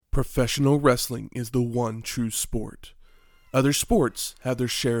Professional wrestling is the one true sport. Other sports have their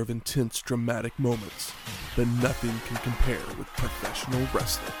share of intense, dramatic moments, but nothing can compare with professional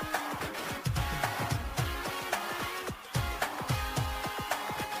wrestling.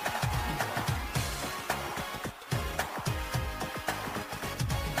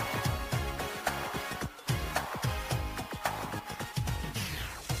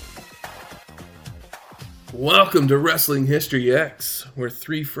 Welcome to Wrestling History X, where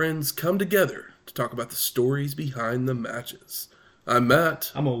three friends come together to talk about the stories behind the matches. I'm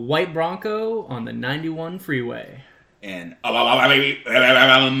Matt. I'm a white Bronco on the 91 freeway. And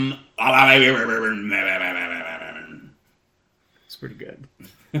It's pretty good.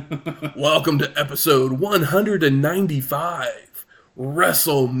 Welcome to episode 195,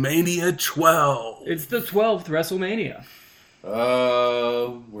 WrestleMania 12. It's the 12th WrestleMania.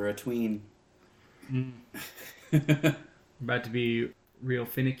 oh, we're a tween. About to be real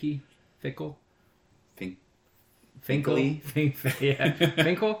finicky, fickle. Finkly? Yeah,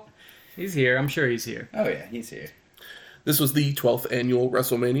 Finkel? He's here. I'm sure he's here. Oh yeah, he's here. This was the 12th annual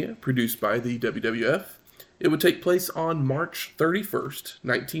WrestleMania, produced by the WWF. It would take place on March 31st,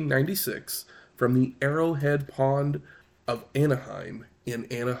 1996, from the Arrowhead Pond of Anaheim in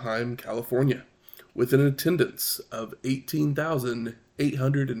Anaheim, California, with an attendance of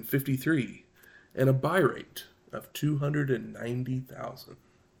 18,853 and a buy rate of 290,000.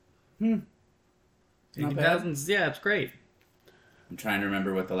 Not bad. 80,000. Yeah, it's great. I'm trying to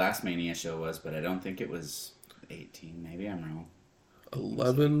remember what the last Mania show was, but I don't think it was 18. Maybe I'm wrong.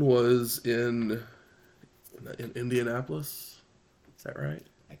 11 was in Indianapolis. Is that right?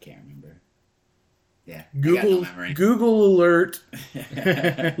 I can't remember. Yeah, I got no memory. Google alert.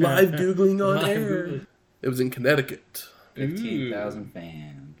 Live Googling on Live air. Googling. It was in Connecticut. 15,000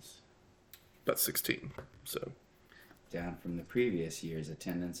 fans, About 16. So down from the previous year's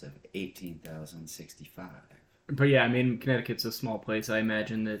attendance of 18,065. But yeah, I mean, Connecticut's a small place. I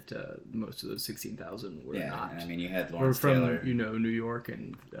imagine that most of those 16,000 were Yeah, not. and I mean you had We're Lawrence from, Taylor, New York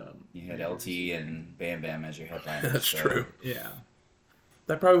and... you had LT and Bam Bam as your headliners. that's so- true. yeah.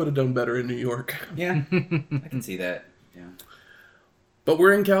 That probably would have done better in New York. Yeah, I can see that. Yeah, But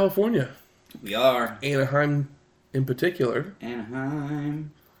we're in California. we are Anaheim in particular.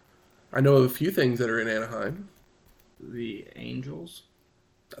 Anaheim. I know of a few things that are in Anaheim. The Angels.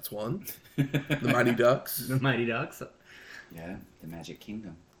 That's one. The Mighty Ducks. The Mighty Ducks. Yeah, the Magic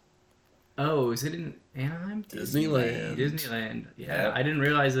Kingdom. Oh, is it in Anaheim? Disneyland. Disneyland. Yeah, Yep. I didn't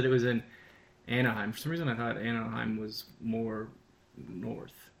realize that it was in Anaheim. For some reason, I thought Anaheim was more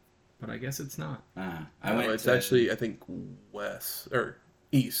north, but I guess it's not. I No, went it's to, actually, I think, west or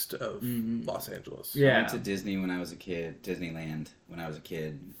east of Los Angeles. I Yeah. went to Disney when I was a kid, Disneyland when I was a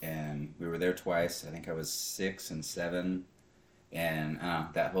kid, and we were there twice. I think I was 6 and 7, and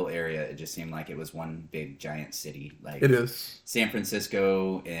that whole area, it just seemed like it was one big giant city. Like It is. San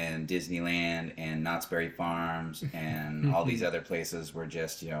Francisco and Disneyland and Knott's Berry Farms and all these other places were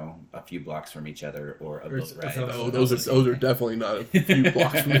just, a few blocks from each other or a boat ride. Oh, those are definitely not a few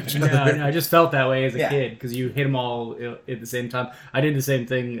blocks from each Yeah, other. I just felt that way as a Yeah. kid because you hit them all at the same time. I did the same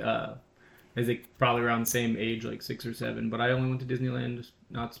thing as probably around the same age, like 6 or 7. But I only went to Disneyland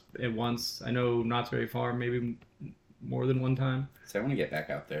not at once. I know Knott's Berry Farm maybe more than one time. So I want to get back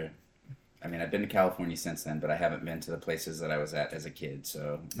out there. I mean, I've been to California since then, but I haven't been to the places that I was at as a kid.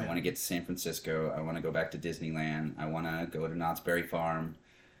 So I want to get to San Francisco. I want to go back to Disneyland. I want to go to Knott's Berry Farm.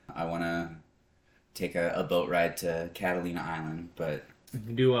 I want to take a boat ride to Catalina Island, but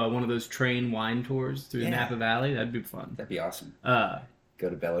You do one of those train wine tours through the Yeah. Napa Valley. That'd be fun. that'd be awesome. Uh, Go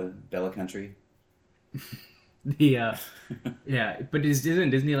to Bella Country. yeah, but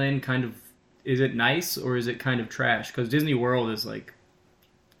isn't Disneyland kind of, is it nice or is it kind of trash? Because Disney World is like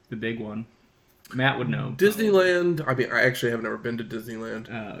the big one. Matt would know. Disneyland, I mean, I actually have never been to Disneyland.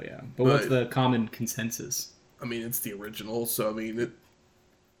 Oh yeah, but what's But- the common consensus? I mean, it's the original, so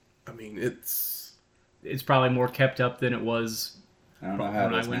it's It's probably more kept up than it was. I don't know how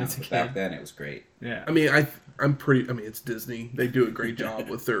When I it is went now, as a but back kid. then it was great. Yeah, I mean, it's Disney. They do a great job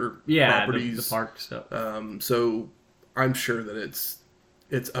with their yeah, properties. the park stuff. So I'm sure that it's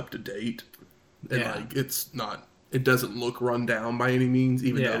up to date. And Yeah. it doesn't look run down by any means,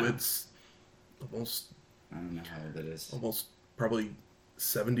 even Yeah. though it's I don't know how old it is. almost probably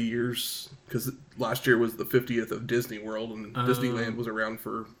 70 years, because last year was the 50th of Disney World, and Disneyland was around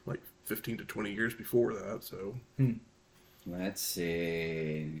for like 15 to 20 years before that. So Let's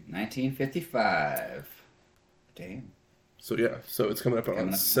see. 1955. Damn. so it's coming up on Coming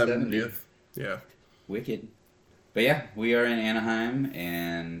up on 70th. Yeah. Wicked. But yeah, we are in Anaheim,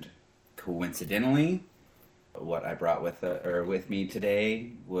 and coincidentally, What I brought with me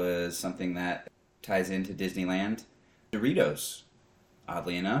today was something that ties into Disneyland. Doritos.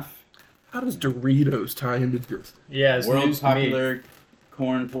 Oddly enough, How does Doritos tie into this? Yeah, it's world news to me. popular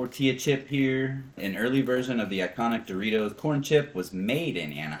corn tortilla chip here. An early version of the iconic Doritos corn chip was made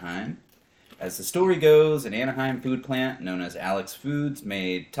in Anaheim. As the story goes, an Anaheim food plant known as Alex Foods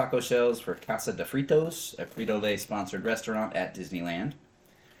made taco shells for Casa de Fritos, a Frito-Lay sponsored restaurant at Disneyland.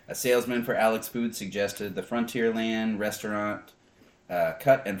 A salesman for Alex Foods suggested the Frontierland restaurant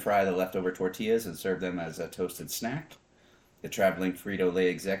cut and fry the leftover tortillas and serve them as a toasted snack. The traveling Frito-Lay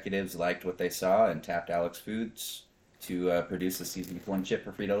executives liked what they saw and tapped Alex Foods to produce a seasoned corn chip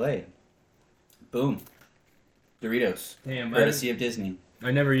for Frito-Lay. Boom. Doritos. Damn, Courtesy of Disney.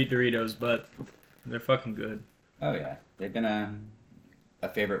 I never eat Doritos, but they're fucking good. Oh yeah, they've been a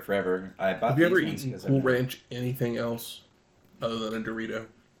favorite forever. I bought Have you these ever ones eaten 'cause Cool I've- Ranch anything else other than a Dorito?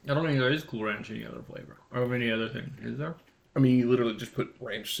 I don't think there is Cool Ranch any other flavor or any other thing. Is there? I mean, you literally just put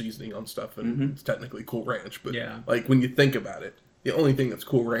ranch seasoning on stuff, and Mhm. it's technically Cool Ranch. But Yeah. like when you think about it, the only thing that's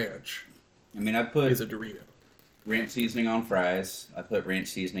Cool Ranch I mean, I put is a Dorito. ranch seasoning on fries. I put ranch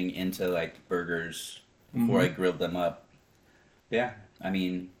seasoning into like burgers before I grilled them up. Yeah, I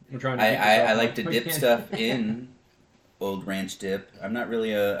mean, We're trying to I like to dip stuff in old ranch dip. I'm not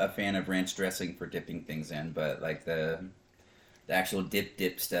really a fan of ranch dressing for dipping things in, but like the actual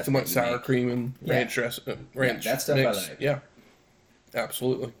dip stuff. Some like that you sour make. cream and Yeah. ranch dress, ranch. that stuff I mix. like. Yeah,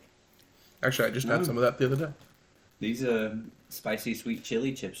 absolutely. Actually, I just had some of that the other day. These spicy sweet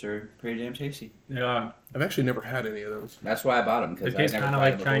chili chips are pretty damn tasty. Yeah, I've actually never had any of those. That's why I bought them it because I tastes never kind of tried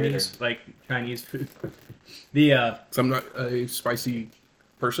like them before either. Chinese food. The 'Cause I'm not a spicy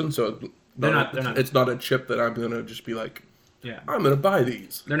person, so They're not- it's not a chip that I'm gonna just be like, yeah, I'm gonna buy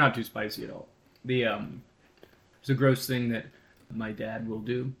these. they're not too spicy at all. The it's a gross thing that my dad will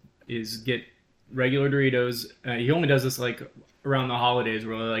do is get regular Doritos. He only does this like around the holidays,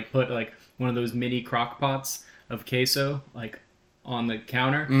 where they like put like one of those mini crock pots of queso like on the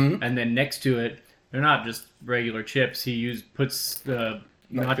counter, and then next to it, they're not just regular chips. He puts the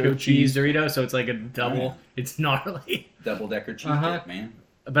nacho cheese Dorito, so it's like a double. Oh, yeah. It's gnarly. Double decker cheese dip, man.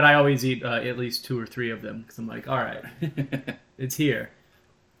 But I always eat at least 2 or 3 of them because I'm like, all right, it's here.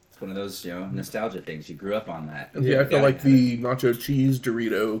 It's one of those, nostalgia things. You grew up on that. And yeah, I feel Gotta like have the nacho cheese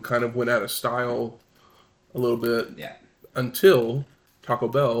Dorito kind of went out of style a little bit it. Yeah. until Taco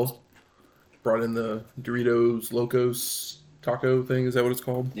Bell brought in the Doritos Locos taco thing. Is that what it's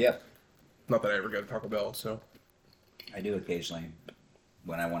called? Yep. Not that I ever go to Taco Bell, so I do occasionally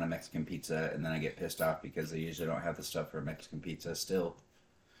when I want a Mexican pizza, and then I get pissed off because they usually don't have the stuff for a Mexican pizza still.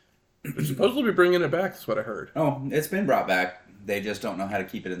 they're supposedly be bringing it back. That's what I heard. Oh, it's been brought back. They just don't know how to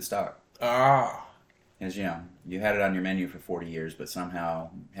keep it in stock. Ah, As you had it on your menu for 40 years, but somehow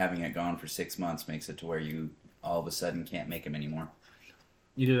having it gone for 6 months makes it to where you all of a sudden can't make them anymore.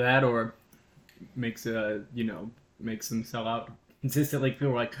 Either that or makes makes them sell out consistently. People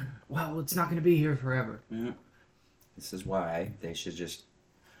are like, well, it's not going to be here forever. Yeah. This is why they should just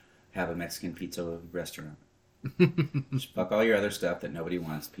have a Mexican pizza restaurant. Just fuck all your other stuff that nobody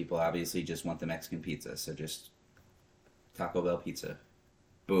wants. People obviously just want the Mexican pizza, so just Taco Bell pizza.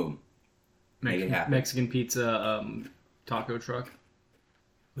 Boom. Make it happen. Mexican pizza taco truck.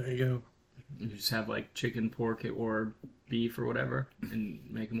 there you go. You just have like chicken, pork, or beef or whatever, and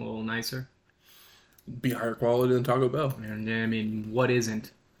make them a little nicer. Be higher quality than Taco Bell. And I mean, what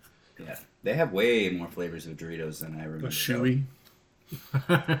isn't? Yeah. They have way more flavors of Doritos than I remember. A chewy.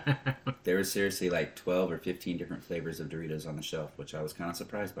 There was seriously like 12 or 15 different flavors of Doritos on the shelf, which I was kind of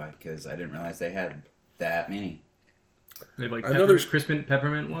surprised by because I didn't realize they had that many. They have like I know there's-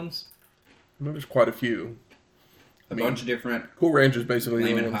 peppermint ones. I know there's quite a few. A bunch of different Cool Ranch is basically the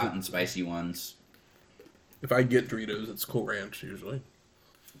only flaming ones hot that- and spicy ones. if I get Doritos, it's Cool Ranch usually.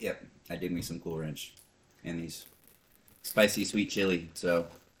 Yep, I dig me some Cool Ranch and these spicy sweet chili. So,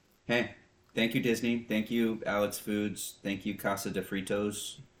 hey, thank you Disney, thank you Alex Foods, thank you Casa de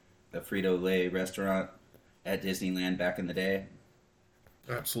Fritos, the Frito-Lay restaurant at Disneyland back in the day.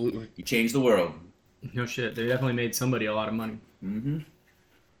 Absolutely. You changed the world. No shit, they definitely made somebody a lot of money. Mm-hmm.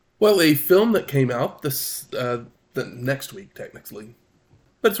 Well, a film that came out the next week technically,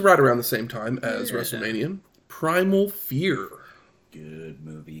 but it's right around the same time as WrestleMania. Primal Fear. Good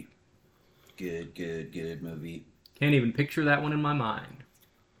movie. Good movie. Can't even picture that one in my mind.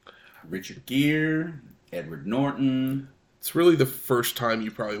 Richard Gere, Edward Norton. It's really the first time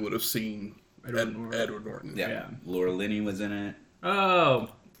you probably would have seen Edward Edward Norton. Norton. Yeah. Laura Linney was in it. Oh,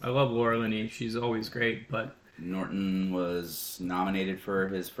 I love Laura Linney. She's always great, but Norton was nominated for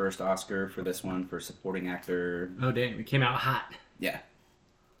his first Oscar for this one for supporting actor. oh damn, it came out hot. Yeah.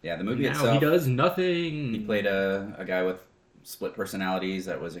 Yeah, the movie Now itself. he does nothing. He played a guy with split personalities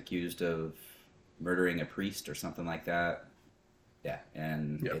that was accused of murdering a priest or something like that. Yeah,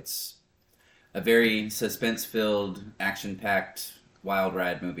 and Yep. it's a very suspense-filled, action-packed, wild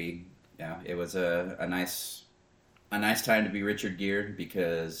ride movie. Yeah, it was a nice time to be Richard Gere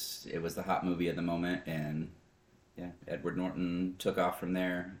because it was the hot movie of the moment, and yeah, Edward Norton took off from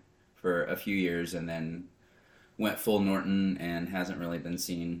there for a few years and then went full Norton and hasn't really been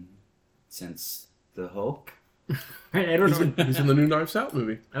seen since the Hulk. Edward He's in, Norton. he's in the new Knives Out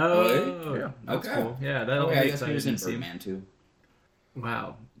movie. Oh, Yeah. that's Okay. cool. Yeah, that'll Oh, be yeah, I guess he exciting was in to see. Birdman too.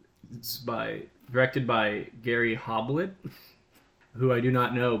 Wow. It's directed by Gary Hoblit, who I do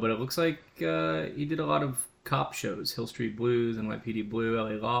not know, but it looks like he did a lot of cop shows, Hill Street Blues, NYPD Blue,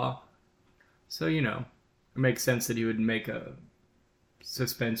 LA Law. So, it makes sense that he would make a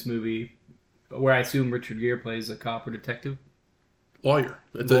suspense movie where I assume Richard Gere plays a cop or detective. Lawyer.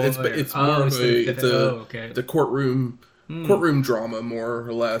 It's Lawyer. more of okay. it's a courtroom drama, more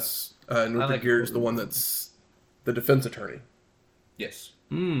or less. And I Richard like Gere is the courtroom one that's the defense attorney. Yes.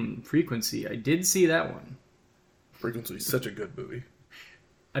 Frequency. I did see that one. Frequency is such a good movie.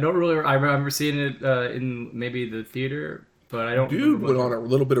 I remember seeing it in maybe the theater, but I don't. Dude remember went what- on a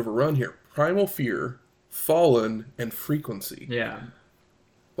little bit of a run here. Primal Fear, Fallen, and Frequency. Yeah.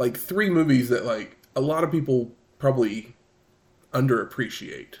 Like 3 movies that like a lot of people probably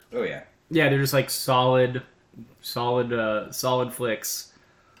underappreciate. Oh yeah. Yeah, they're just like solid flicks.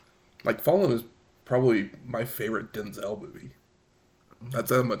 Like Fallen is probably my favorite Denzel movie.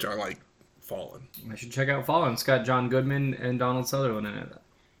 That's how much I like Fallen. I should check out Fallen. It's got John Goodman and Donald Sutherland in it.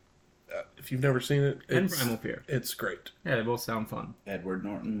 If you've never seen it, And it's, Primal Fear. it's great. Yeah, they both sound fun. Edward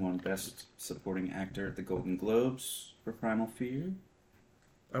Norton won Best Supporting Actor at the Golden Globes for Primal Fear.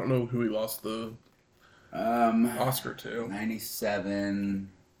 I don't know who he lost the Oscar to. 97.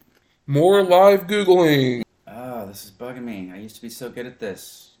 More live Googling. Oh, this is bugging me. I used to be so good at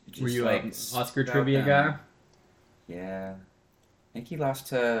this. Were you like an spit Oscar out trivia them. guy? Yeah. I think he lost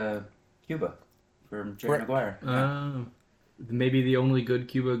to Cuba from Jerry Correct. Maguire. Maybe the only good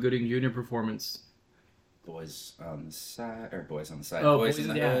Cuba Gooding Jr. performance. Boys on the Side, or Boys on the Side, Oh, Boys in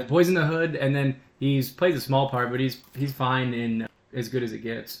the Hood. Boys in the Hood, and then plays a small part, but he's fine in As Good as It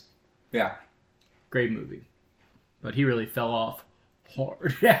Gets. Yeah. Great movie, but he really fell off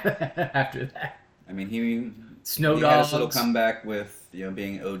hard after that. I mean, he Snow he had Dogs. his little comeback with,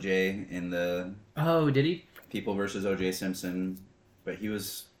 being OJ in the Oh, did he? People versus OJ Simpson, but he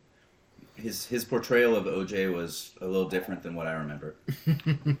was his portrayal of OJ was a little different than what I remember.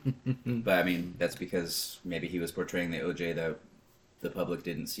 But I mean, that's because maybe he was portraying the OJ that the public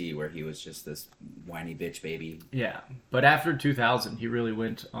didn't see, where he was just this whiny bitch baby. Yeah, but after 2000, he really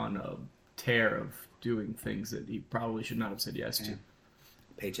went on a tear of doing things that he probably should not have said yes to.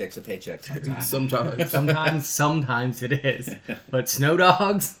 Paycheck's a paycheck. Sometimes. Sometimes it is. But Snow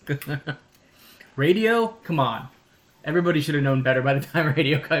Dogs, Radio, come on. Everybody should have known better by the time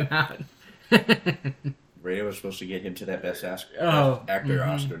Radio came out. Radio was supposed to get him to that best actor Mm-hmm.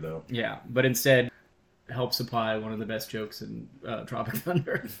 Oscar, though. Yeah, but instead helped supply one of the best jokes in Tropic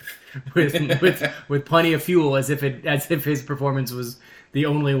Thunder with plenty of fuel, as if his performance was the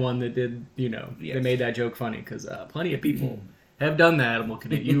only one that did, they made that joke funny, because plenty of people have done that. I'm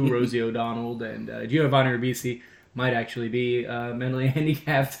looking at you, Rosie O'Donnell, and Giovanni Ribisi might actually be mentally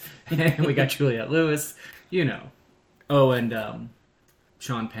handicapped. And we got Juliette Lewis, Oh, and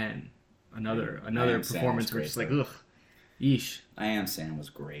Sean Penn, another Sam performance was where it's great, like, ugh, yeesh. I Am Sam was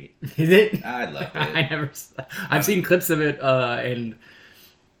great. Is it? I loved I it. never. I've seen clips of it, and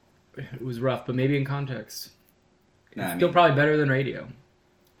it was rough. But maybe in context, No, I still mean, probably better than Radio.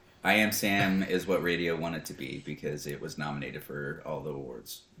 I Am Sam is what Radio wanted to be because it was nominated for all the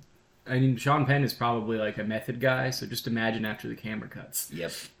awards. I mean, Sean Penn is probably like a method guy. So just imagine after the camera cuts.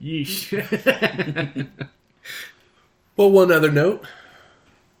 Yep. Yeesh. Well, one other note.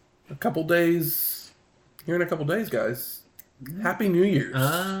 Here in a couple days, guys. Happy New Year's.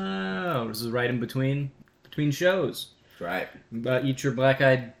 Oh, this is right in between shows. Right. Eat your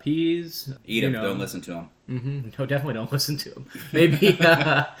black-eyed peas. Eat them. Don't listen to them. Mm-hmm. No, definitely don't listen to them. Maybe,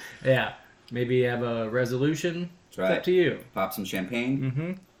 maybe have a resolution. That's It's right. up to you. Pop some champagne.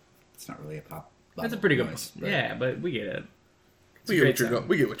 Mm-hmm. It's not really a pop. That's a pretty good one. noise, but- Yeah, but we get it. we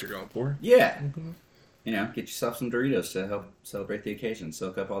get what you're going for. Yeah. Get yourself some Doritos to help celebrate the occasion.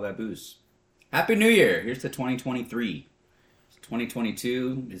 Soak up all that booze. Happy New Year. Here's to 2023.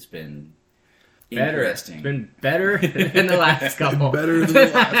 2022 has been Better. interesting. It's been better than the last couple. Better than the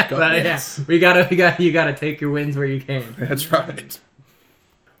last couple. But you gotta take your wins where you can. That's right.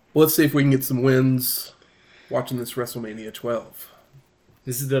 Well, let's see if we can get some wins watching this WrestleMania 12.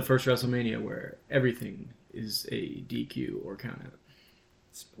 This is the first WrestleMania where everything is a DQ or count out.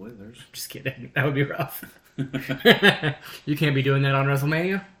 Spoilers. Just kidding. That would be rough. You can't be doing that on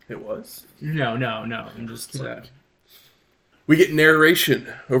WrestleMania? It was. No. I'm just Sad. We get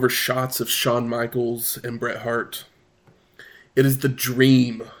narration over shots of Shawn Michaels and Bret Hart. It is the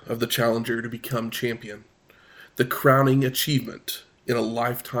dream of the challenger to become champion, the crowning achievement in a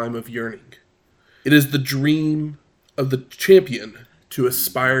lifetime of yearning. It is the dream of the champion to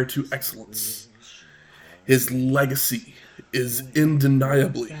aspire to excellence. His legacy is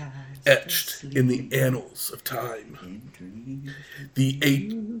undeniably etched in the annals of time.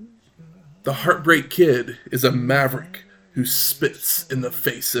 The Heartbreak Kid is a maverick who spits in the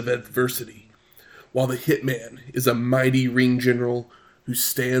face of adversity, while the Hitman is a mighty ring general who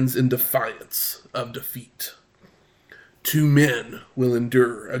stands in defiance of defeat. Two men will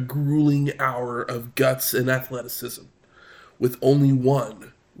endure a grueling hour of guts and athleticism, with only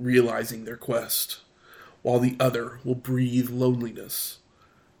one realizing their quest, while the other will breathe loneliness.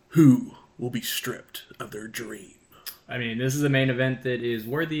 Who will be stripped of their dream? I mean, this is a main event that is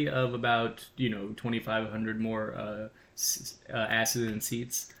worthy of about, 2,500 more asses and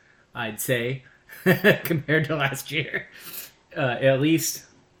seats, I'd say, compared to last year. At least,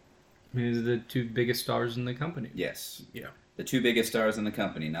 these are the two biggest stars in the company. Yes. Yeah. The two biggest stars in the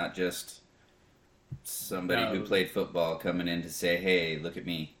company, not just somebody who played football coming in to say, hey, look at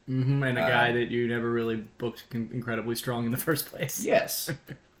me. Mm-hmm, and a guy that you never really booked incredibly strong in the first place. Yes.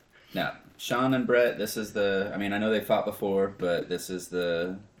 Now, Shawn and Bret, this is I know they fought before, but this is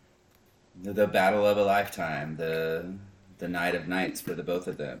the battle of a lifetime, the night of nights for the both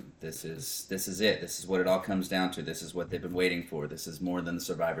of them. This is it. This is what it all comes down to. This is what they've been waiting for. This is more than the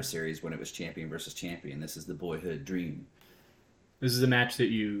Survivor Series when it was champion versus champion. This is the boyhood dream. This is a match that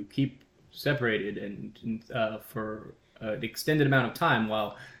you keep separated and for an extended amount of time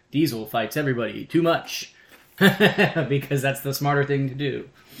while Diesel fights everybody too much because that's the smarter thing to do.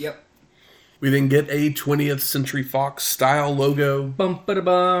 Yep. We then get a 20th Century Fox style logo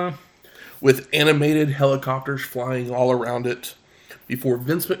Bum-ba-da-ba. with animated helicopters flying all around it before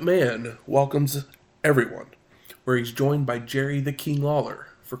Vince McMahon welcomes everyone, where he's joined by Jerry the King Lawler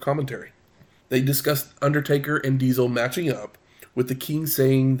for commentary. They discuss Undertaker and Diesel matching up, with the King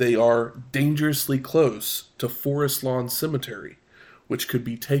saying they are dangerously close to Forest Lawn Cemetery, which could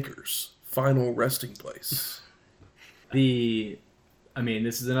be Taker's final resting place. This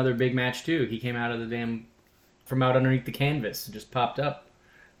is another big match too. He came out of from out underneath the canvas and just popped up.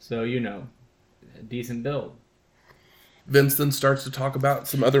 So, a decent build. Vince then starts to talk about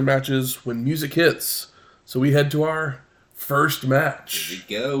some other matches when music hits. So we head to our first match. Here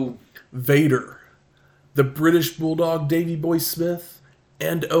we go. Vader, the British Bulldog Davey Boy Smith,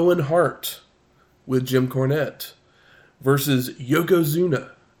 and Owen Hart with Jim Cornette versus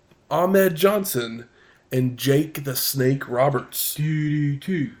Yokozuna, Ahmed Johnson, and Jake the Snake Roberts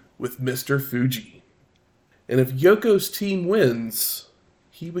with Mr. Fuji. And if Yoko's team wins,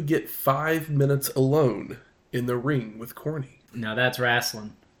 he would get 5 minutes alone in the ring with Corny. Now that's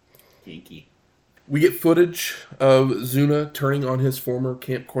wrestling. Yankee. We get footage of Zuna turning on his former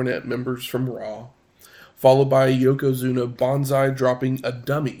Camp Cornette members from Raw, followed by Yokozuna Banzai dropping a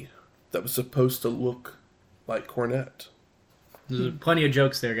dummy that was supposed to look like Cornette. There's plenty of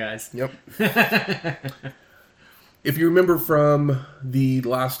jokes there, guys. Yep. If you remember from the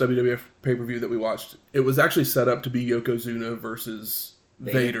last WWF pay-per-view that we watched, it was actually set up to be Yokozuna versus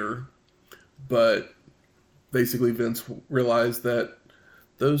Vader. But basically Vince realized that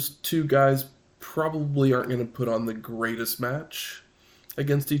those two guys probably aren't going to put on the greatest match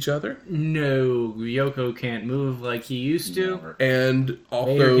against each other. No, Yoko can't move like he used to. And Vader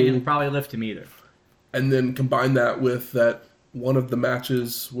also, can't probably lift him either. and then combine that with that one of the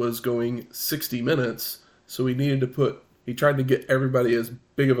matches was going 60 minutes, so he tried to get everybody as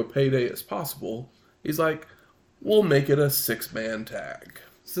big of a payday as possible. He's like, we'll make it a 6-man tag.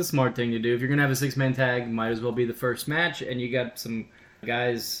 It's a smart thing to do. If you're going to have a 6-man tag, might as well be the first match, and you got some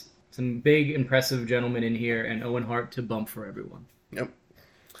guys, some big, impressive gentlemen in here, and Owen Hart to bump for everyone. Yep.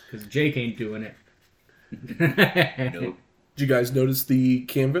 Because Jake ain't doing it. Nope. Did you guys notice the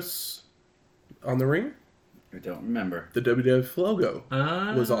canvas on the ring? I don't remember. The WWF logo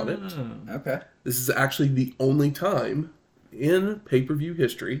was on it. Okay. This is actually the only time in pay-per-view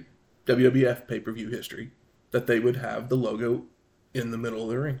history, WWF pay-per-view history, that they would have the logo in the middle of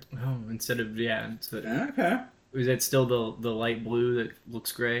the ring. Oh, instead of, Okay. is that still the light blue that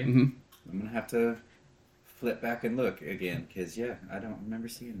looks gray? Mm-hmm. I'm going to have to flip back and look again, because, I don't remember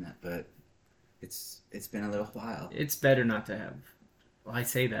seeing that, but it's been a little while. It's better not to have. Well, I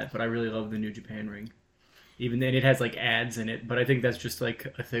say that, but I really love the New Japan ring. even then it has like ads in it. But I think that's just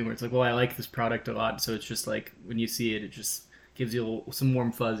like a thing where it's like, well, I like this product a lot, so it's just like when you see it, it just gives you some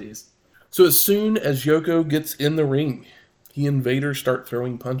warm fuzzies. So as soon as Yoko gets in the ring, he and Vader start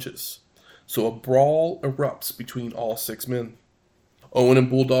throwing punches. So a brawl erupts between all 6 men. Owen and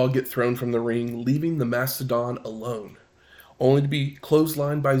Bulldog get thrown from the ring, leaving the Mastodon alone, only to be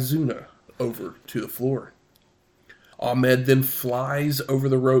clotheslined by Zuna over to the floor. Ahmed then flies over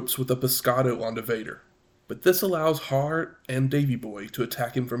the ropes with a pescado onto Vader, but this allows Hart and Davey Boy to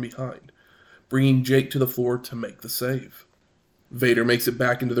attack him from behind, bringing Jake to the floor to make the save. Vader makes it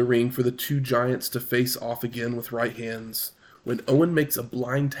back into the ring for the 2 giants to face off again with right hands, when Owen makes a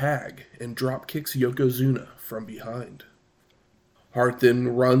blind tag and drop kicks Yokozuna from behind. Hart then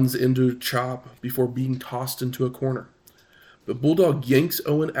runs into a chop before being tossed into a corner, but Bulldog yanks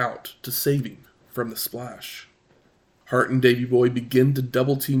Owen out to save him from the splash. Hart and Davey Boy begin to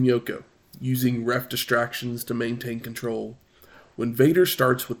double team Yoko, using ref distractions to maintain control, when Vader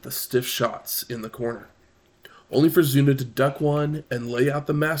starts with the stiff shots in the corner, only for Zuna to duck one and lay out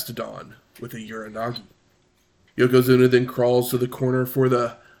the Mastodon with a Uranagi. Yokozuna then crawls to the corner for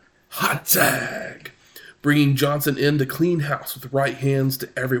the hot tag, bringing Johnson in to clean house with right hands to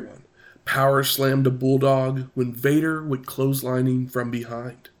everyone. Power slam to Bulldog when Vader would clothesline him from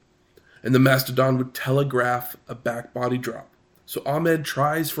behind, and the Mastodon would telegraph a back body drop. So Ahmed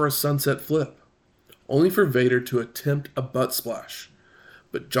tries for a sunset flip, only for Vader to attempt a butt splash,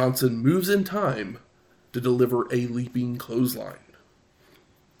 but Johnson moves in time to deliver a leaping clothesline.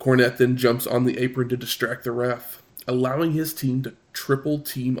 Cornette then jumps on the apron to distract the ref, allowing his team to triple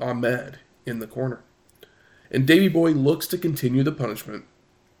team Ahmed in the corner. And Davey Boy looks to continue the punishment,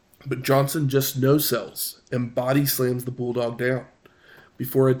 but Johnson just no-sells and body slams the Bulldog down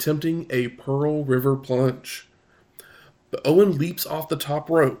before attempting a Pearl River plunge. But Owen leaps off the top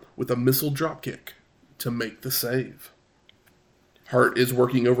rope with a missile dropkick to make the save. Hart is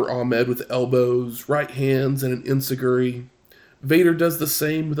working over Ahmed with elbows, right hands, and an enziguri. Vader does the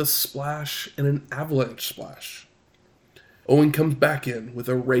same with a splash and an avalanche splash. Owen comes back in with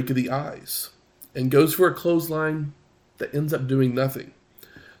a rake of the eyes and goes for a clothesline that ends up doing nothing.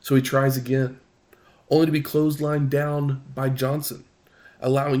 So he tries again, only to be clotheslined down by Johnson,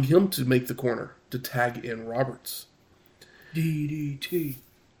 allowing him to make the corner to tag in Roberts. DDT.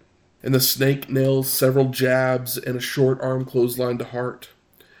 And the Snake nails several jabs and a short arm clothesline to Hart.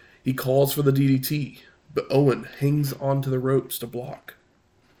 He calls for the DDT, but Owen hangs onto the ropes to block.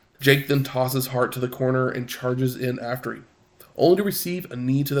 Jake then tosses Hart to the corner and charges in after him, only to receive a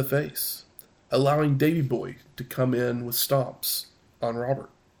knee to the face, allowing Davey Boy to come in with stomps on Robert.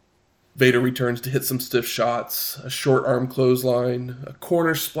 Vader returns to hit some stiff shots, a short arm clothesline, a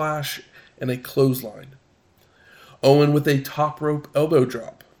corner splash, and a clothesline. Owen with a top rope elbow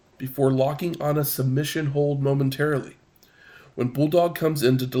drop before locking on a submission hold momentarily, when Bulldog comes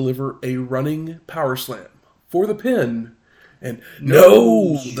in to deliver a running power slam for the pin, and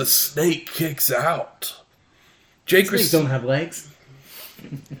the Snake kicks out. Snakes don't have legs.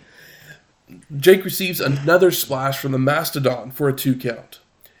 Jake receives another splash from the Mastodon for a 2 count.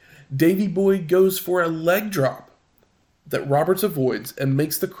 Davey Boy goes for a leg drop that Roberts avoids and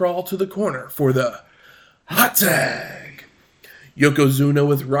makes the crawl to the corner for the hot tag. Yokozuna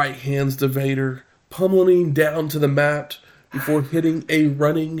with right hands to Vader, pummeling down to the mat before hitting a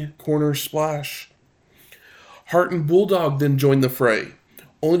running corner splash. Hart and Bulldog then join the fray,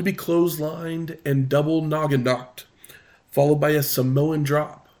 only to be clotheslined and double noggin knocked, followed by a Samoan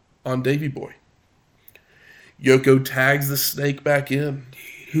drop on Davey Boy. Yoko tags the Snake back in,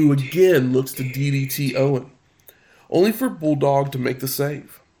 who again looks to DDT Owen, only for Bulldog to make the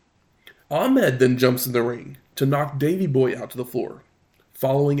save. Ahmed then jumps in the ring to knock Davey Boy out to the floor,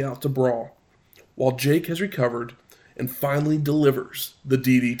 following out to brawl, while Jake has recovered and finally delivers the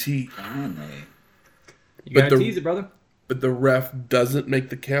DDT. You gotta tease it, brother. But the ref doesn't make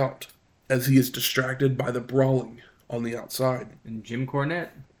the count, as he is distracted by the brawling on the outside. And Jim Cornette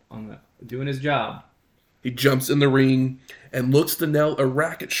doing his job. He jumps in the ring and looks to nail a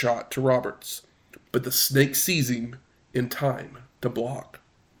racket shot to Roberts, but the Snake sees him in time to block.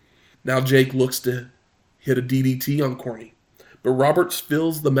 Now Jake looks to hit a DDT on Corny, but Roberts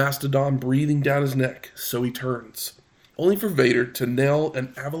feels the Mastodon breathing down his neck, so he turns, only for Vader to nail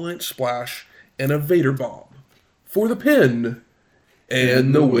an avalanche splash and a Vader bomb for the pin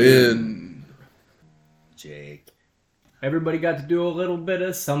and the win. Jake. Everybody got to do a little bit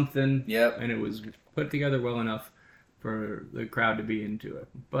of something. Yep. And it was put together well enough for the crowd to be into it.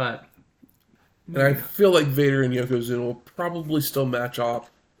 But and I feel like Vader and Yokozuna will probably still match up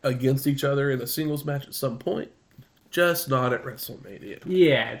against each other in a singles match at some point. Just not at WrestleMania.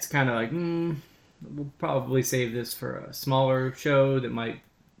 yeah, it's kind of like, we'll probably save this for a smaller show that might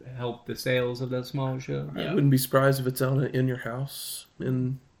help the sales of that smaller show. I wouldn't be surprised if it's on in your house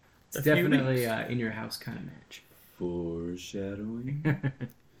in It's a few definitely weeks. in your house kind of match. Foreshadowing.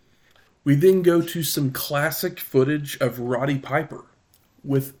 We then go to some classic footage of Roddy Piper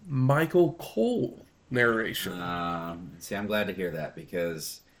with Michael Cole narration. See, I'm glad to hear that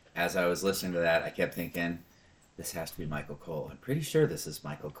because as I was listening to that, I kept thinking, this has to be Michael Cole. I'm pretty sure this is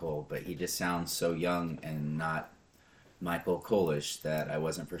Michael Cole, but he just sounds so young and not Michael Cole-ish that I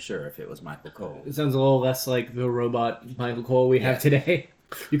wasn't for sure if it was Michael Cole. It sounds a little less like the robot Michael Cole we have Yeah. today.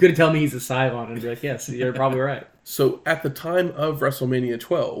 You could tell me he's a Cylon and be like, yes, you're probably right. So at the time of WrestleMania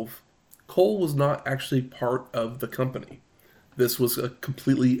 12, Cole was not actually part of the company. This was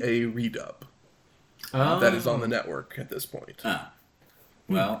completely a redub that is on the network at this point.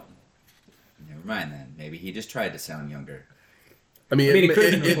 Well, never mind then. Maybe he just tried to sound younger. I mean, it it,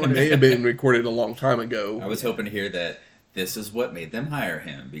 could have been it recorded. may have been recorded a long time ago. I was hoping to hear that this is what made them hire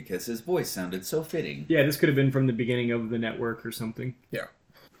him because his voice sounded so fitting. Yeah, this could have been from the beginning of the network or something. Yeah.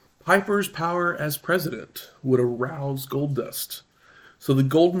 Piper's power as president would arouse Goldust. So the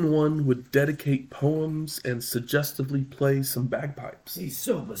Golden One would dedicate poems and suggestively play some bagpipes. He's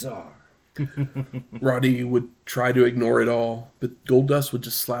so bizarre. Roddy would try to ignore it all, but Goldust would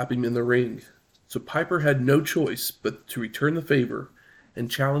just slap him in the ring. So Piper had no choice but to return the favor and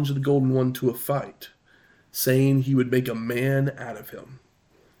challenge the Golden One to a fight, saying he would make a man out of him.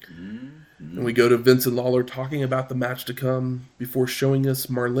 And we go to Vincent Lawler talking about the match to come before showing us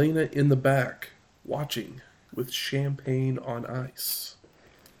Marlena in the back, watching with champagne on ice.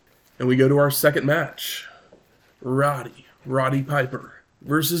 And we go to our second match. Roddy Piper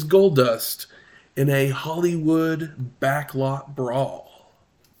versus Goldust in a Hollywood backlot brawl.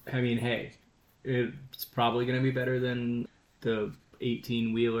 I mean, hey, it's probably going to be better than the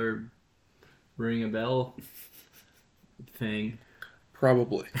 18-wheeler ring a bell thing.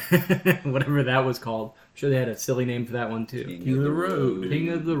 Probably. Whatever that was called. I'm sure they had a silly name for that one, too. King of the Road. King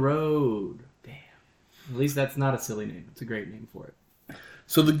of the Road. Damn. At least that's not a silly name. It's a great name for it.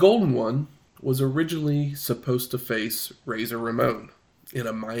 So the Golden One was originally supposed to face Razor Ramon in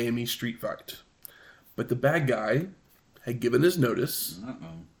a Miami street fight. But the bad guy had given his notice,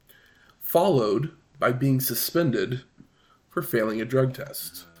 followed by being suspended for failing a drug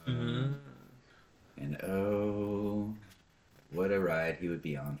test. And oh, what a ride he would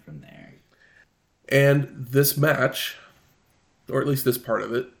be on from there. And this match, or at least this part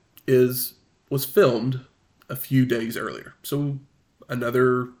of it, was filmed a few days earlier. So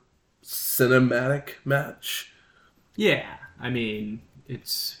another cinematic match. Yeah, I mean,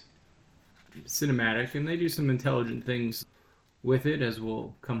 it's cinematic, and they do some intelligent things with it, as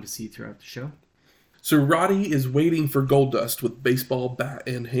we'll come to see throughout the show. So Roddy is waiting for Goldust with baseball bat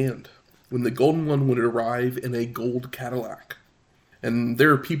in hand when the Golden One would arrive in a gold Cadillac. And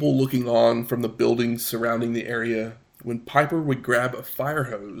there are people looking on from the buildings surrounding the area when Piper would grab a fire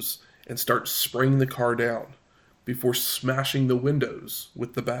hose and start spraying the car down before smashing the windows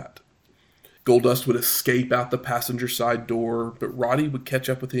with the bat. Goldust would escape out the passenger side door, but Roddy would catch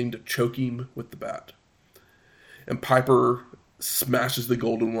up with him to choke him with the bat. And Piper smashes the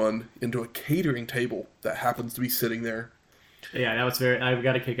Golden One into a catering table that happens to be sitting there. Yeah, that was I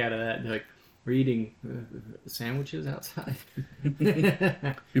got a kick out of that. Like, we're eating sandwiches outside.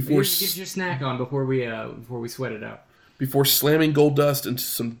 Before Get your snack on before we sweat it out. before slamming Goldust into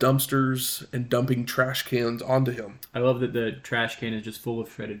some dumpsters and dumping trash cans onto him. I love that the trash can is just full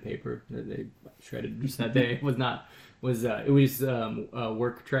of shredded paper that they shredded just that day. It was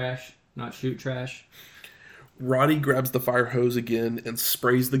work trash, not shoot trash. Roddy grabs the fire hose again and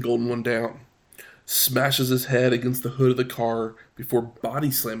sprays the Golden One down, smashes his head against the hood of the car before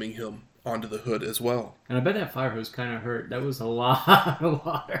body slamming him onto the hood as well. And I bet that fire hose kind of hurt. That was a lot of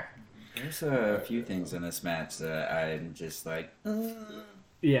water. There's a few things in this match that I'm just like,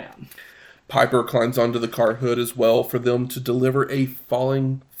 Yeah. Piper climbs onto the car hood as well for them to deliver a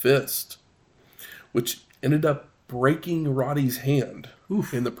falling fist, which ended up breaking Roddy's hand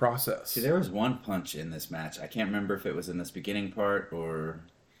in the process. See, there was one punch in this match. I can't remember if it was in this beginning part or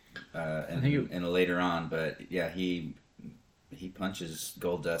in later on, but yeah, he punches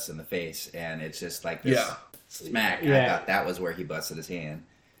Goldust in the face, and it's just like this smack. Yeah. I thought that was where he busted his hand.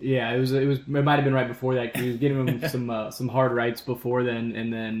 Yeah, it might have been right before that. 'Cause he was giving him some hard rights before then,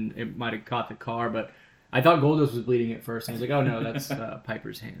 and then it might have caught the car. But I thought Goldust was bleeding at first. And I was like, oh no, that's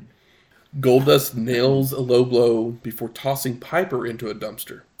Piper's hand. Goldust nails a low blow before tossing Piper into a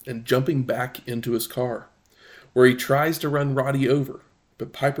dumpster and jumping back into his car, where he tries to run Roddy over,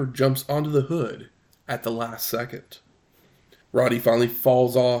 but Piper jumps onto the hood at the last second. Roddy finally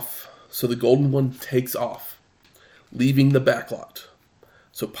falls off, so the Golden One takes off, leaving the backlot.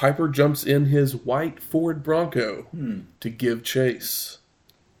 So Piper jumps in his white Ford Bronco to give chase.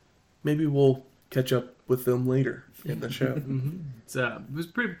 Maybe we'll catch up with them later in the show. It was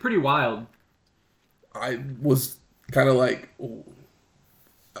pretty wild. I was kind of like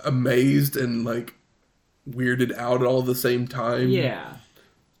amazed and like weirded out all at the same time. Yeah.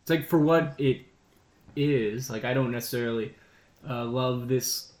 It's like for what it is, like I don't necessarily love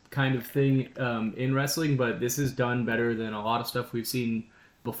this kind of thing in wrestling, but this is done better than a lot of stuff we've seen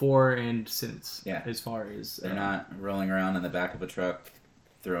before and since. Yeah. As far as They're not rolling around in the back of a truck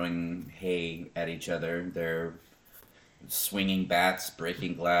throwing hay at each other. They're swinging bats,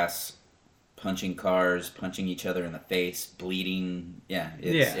 breaking glass, punching cars, punching each other in the face, bleeding. Yeah,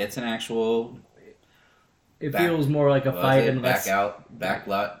 it's an actual. It feels more like a fight and less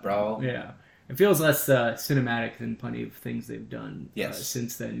backlot brawl. Yeah, it feels less cinematic than plenty of things they've done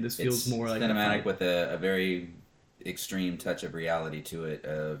since then. This feels more like cinematic with a very extreme touch of reality to it.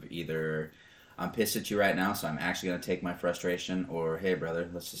 Of either I'm pissed at you right now, so I'm actually going to take my frustration, or hey brother,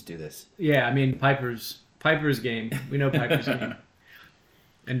 let's just do this. Yeah, I mean Piper's game. We know Piper's game.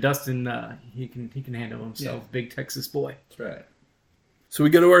 And Dustin, he can handle himself. Yeah. Big Texas boy. That's right. So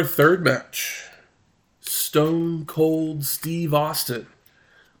we go to our third match. Stone Cold Steve Austin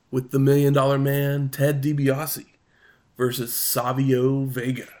with the $1 Million Man Ted DiBiase versus Savio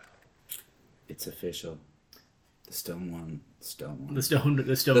Vega. It's official. The Stone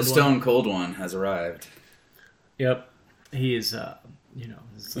Cold One has arrived. Yep. He is,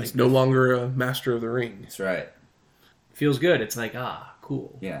 he's no longer a master of the ring. That's right. Feels good. It's like,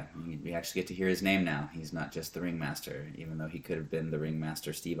 cool. Yeah, we actually get to hear his name now. He's not just the ringmaster, even though he could have been the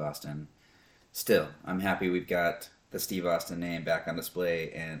ringmaster Steve Austin. Still, I'm happy we've got the Steve Austin name back on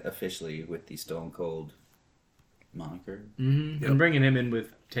display and officially with the Stone Cold moniker. Mm-hmm. Yep. And bringing him in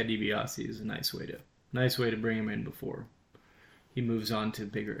with Ted DiBiase is a nice way to bring him in before he moves on to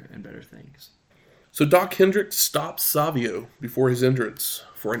bigger and better things. So Doc Hendricks stops Savio before his entrance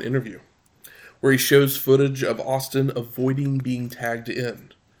for an interview, where he shows footage of Austin avoiding being tagged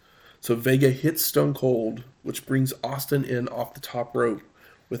in. So Vega hits Stone Cold, which brings Austin in off the top rope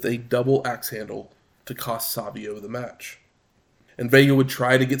with a double axe handle to cost Savio the match. And Vega would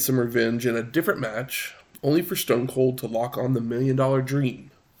try to get some revenge in a different match, only for Stone Cold to lock on the $1 Million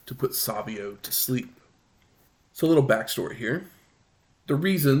Dream to put Savio to sleep. So a little backstory here. The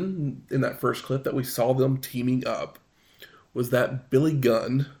reason in that first clip that we saw them teaming up was that Billy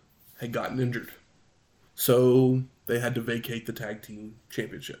Gunn had gotten injured. So they had to vacate the tag team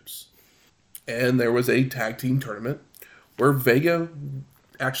championships. And there was a tag team tournament where Vega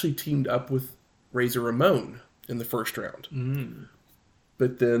actually teamed up with Razor Ramon in the first round. Mm.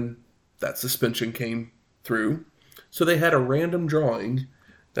 But then that suspension came through. So they had a random drawing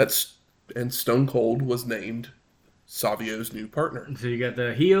and Stone Cold was named Savio's new partner. So you got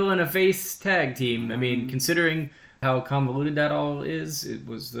the heel and a face tag team. I mean, considering how convoluted that all is, it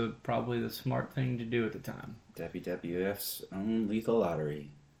was probably the smart thing to do at the time. WWF's own Lethal Lottery.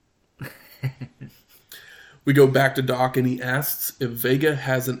 We go back to Doc and he asks if Vega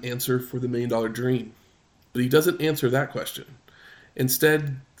has an answer for the $1 Million Dream. But he doesn't answer that question.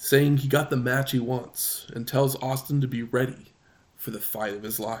 Instead, saying he got the match he wants and tells Austin to be ready for the fight of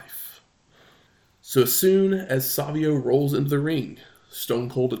his life. So as soon as Savio rolls into the ring, Stone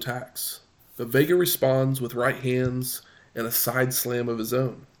Cold attacks. But Vega responds with right hands and a side slam of his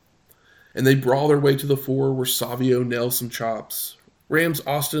own. And they brawl their way to the floor where Savio nails some chops, rams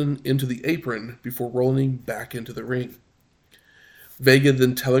Austin into the apron before rolling back into the ring. Vega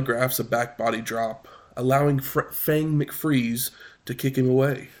then telegraphs a back body drop, allowing Fang McFreeze to kick him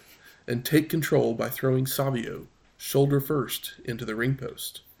away and take control by throwing Savio shoulder first into the ring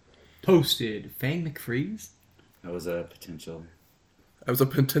post. Posted Fang McFreeze? That was a potential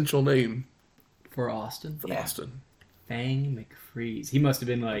name. For Austin? For Austin. Fang McFreeze. He must have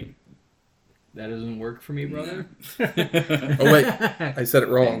been like, that doesn't work for me, brother. Oh, wait. I said it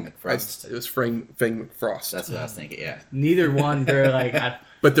wrong. It was Fang McFrost. That's what I was thinking, yeah. Neither one. They're like...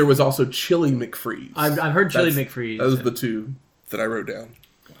 But there was also Chili McFreeze. I've heard Chili McFreeze. That was the two that I wrote down.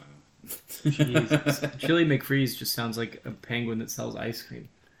 Jesus. Chili McFreeze just sounds like a penguin that sells ice cream.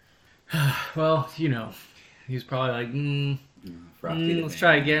 Well, he was probably like, let's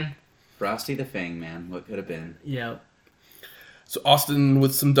try again. Frosty the Fang Man. What could have been? Yeah. So Austin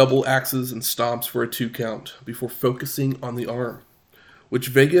with some double axes and stomps for a 2 count before focusing on the arm, which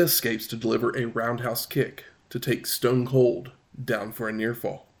Vega escapes to deliver a roundhouse kick to take Stone Cold down for a near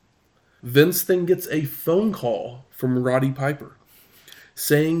fall. Vince then gets a phone call from Roddy Piper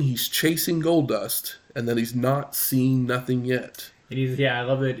saying he's chasing Goldust and that he's not seeing nothing yet. And I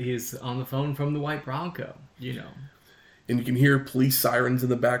love that he's on the phone from the White Bronco, And you can hear police sirens in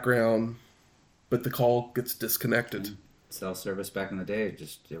the background, but the call gets disconnected. Cell service back in the day,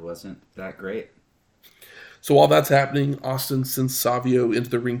 it wasn't that great. So while that's happening, Austin sends Savio into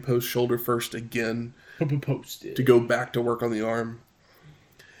the ring post shoulder first again to go back to work on the arm.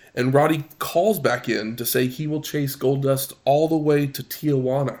 And Roddy calls back in to say he will chase Goldust all the way to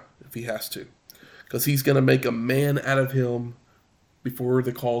Tijuana if he has to, because he's going to make a man out of him before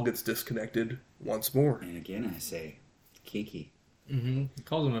the call gets disconnected once more. And again, I say, Kiki. Mm-hmm. He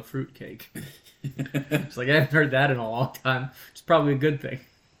calls him a fruitcake. It's like, I haven't heard that in a long time. It's probably a good thing.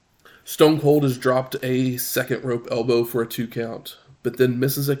 Stone Cold has dropped a second rope elbow for a 2 count, but then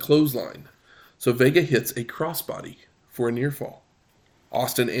misses a clothesline. So Vega hits a crossbody for a near fall.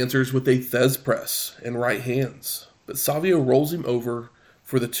 Austin answers with a Thez press and right hands, but Savio rolls him over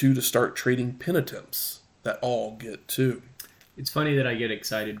for the two to start trading pin attempts that all get 2. It's funny that I get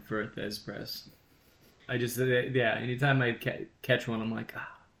excited for a Thez press. Anytime I catch one, I'm like,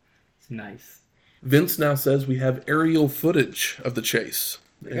 it's nice. Vince now says we have aerial footage of the chase.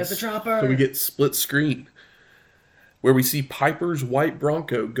 We got the chopper. So we get split screen, where we see Piper's white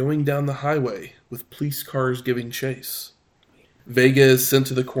Bronco going down the highway with police cars giving chase. Vega is sent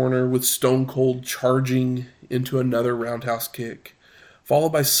to the corner with Stone Cold charging into another roundhouse kick,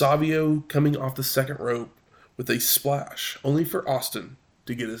 followed by Savio coming off the second rope with a splash, only for Austin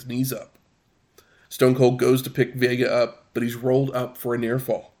to get his knees up. Stone Cold goes to pick Vega up, but he's rolled up for a near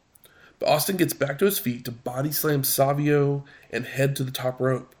fall. But Austin gets back to his feet to body slam Savio and head to the top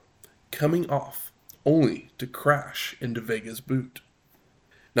rope, coming off only to crash into Vega's boot.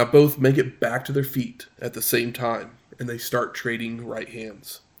 Now both make it back to their feet at the same time, and they start trading right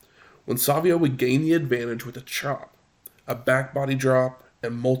hands. When Savio would gain the advantage with a chop, a back body drop,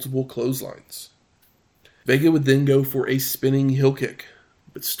 and multiple clotheslines. Vega would then go for a spinning heel kick,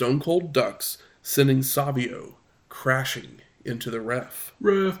 but Stone Cold ducks, sending Savio crashing into the ref.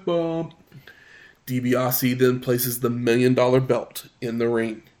 Ref bump. DiBiase then places the $1 million belt in the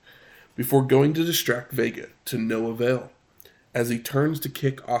ring, before going to distract Vega to no avail, as he turns to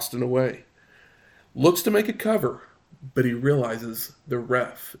kick Austin away. Looks to make a cover, but he realizes the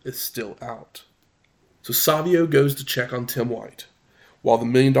ref is still out. So Savio goes to check on Tim White, while the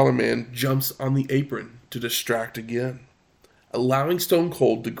 $1 Million Man jumps on the apron to distract again, allowing Stone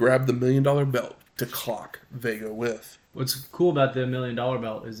Cold to grab the $1 Million belt to clock Vega with. What's cool about the $1 Million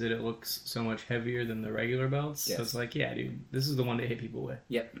belt is that it looks so much heavier than the regular belts. Yes. So it's like, yeah, dude, this is the one to hit people with.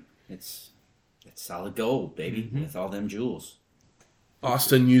 Yep. It's solid gold, baby, with all them jewels.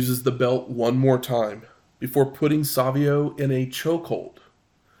 Austin uses the belt one more time before putting Savio in a chokehold.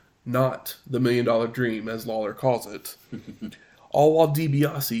 Not the $1 Million Dream, as Lawler calls it. All while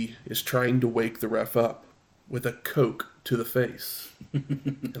DiBiase is trying to wake the ref up with a Coke to the face.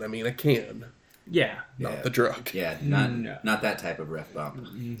 And I mean a can. Yeah. Not the drug. Yeah, not that type of ref bump.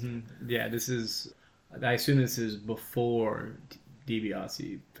 Mm-hmm. Yeah, I assume this is before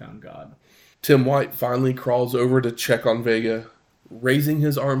DiBiase found God. Tim White finally crawls over to check on Vega, raising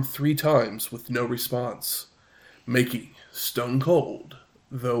his arm 3 times with no response, making Stone Cold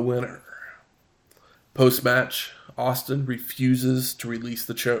the winner. Post-match, Austin refuses to release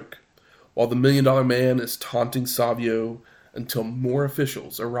the choke, while the $1 Million Man is taunting Savio until more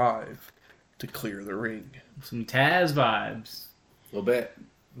officials arrive to clear the ring. Some Taz vibes. A little bit.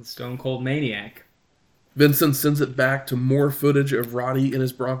 Stone Cold Maniac. Vincent sends it back to more footage of Roddy in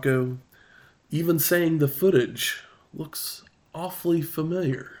his Bronco, even saying the footage looks awfully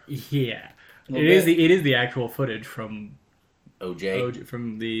familiar. Yeah. It is the actual footage from OJ.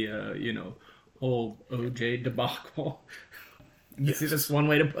 From the whole OJ debacle. Yes. This is just one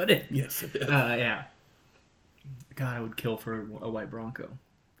way to put it. Yes, it is. Yeah. God, I would kill for a white Bronco.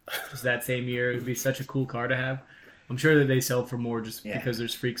 Just that same year, it would be such a cool car to have. I'm sure that they sell for more just because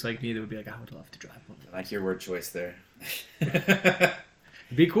there's freaks like me that would be like, I would love to drive one. I like your word choice there. It'd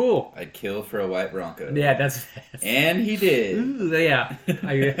be cool. I'd kill for a white Bronco. Yeah, that's And he did. Ooh, yeah.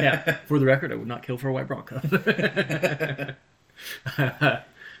 For the record, I would not kill for a white Bronco.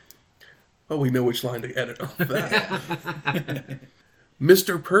 Oh, we know which line to edit off that.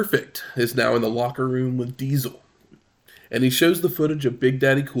 Mr. Perfect is now in the locker room with Diesel, and he shows the footage of Big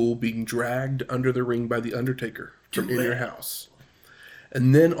Daddy Cool being dragged under the ring by The Undertaker from In Your House.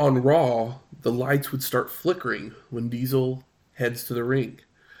 And then on Raw, the lights would start flickering when Diesel heads to the ring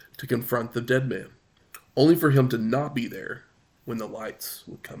to confront the dead man, only for him to not be there when the lights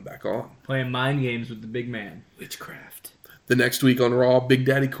would come back on. Playing mind games with the big man. Witchcraft. The next week on Raw, Big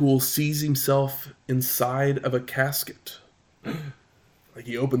Daddy Cool sees himself inside of a casket. Like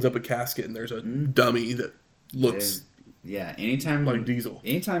he opens up a casket and there's a dummy that looks Yeah, anytime like Diesel.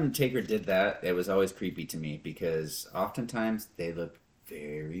 anytime Taker did that, it was always creepy to me because oftentimes they look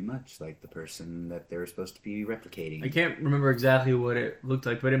very much like the person that they were supposed to be replicating. I can't remember exactly what it looked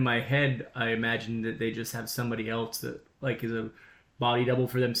like, but in my head, I imagined that they just have somebody else that like is a body double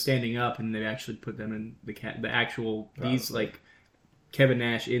for them standing up, and they actually put them in the actual these like Kevin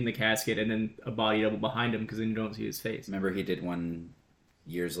Nash in the casket, and then a body double behind him because then you don't see his face. Remember, he did one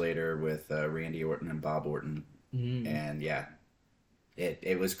years later with Randy Orton and Bob Orton, and yeah,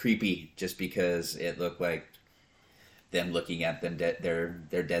 it was creepy just because it looked like them looking at them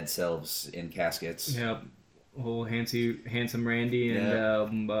their dead selves in caskets. Yeah, whole handsome Randy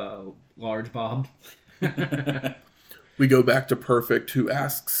and large Bob. We go back to Perfect, who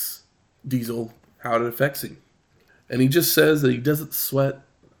asks Diesel how it affects him. And he just says that he doesn't sweat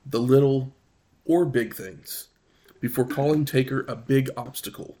the little or big things before calling Taker a big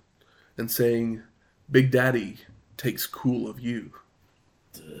obstacle and saying, Big Daddy takes cool of you.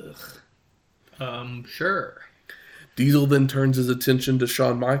 Sure. Diesel then turns his attention to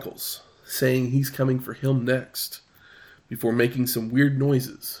Shawn Michaels, saying he's coming for him next, before making some weird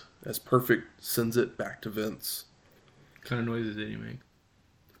noises as Perfect sends it back to Vince. What kind of noises did he make?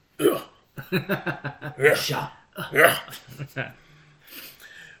 Yeah.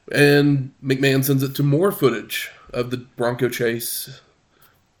 And McMahon sends it to more footage of the Bronco chase,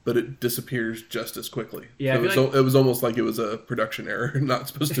 but it disappears just as quickly. Yeah, so it was almost like it was a production error, not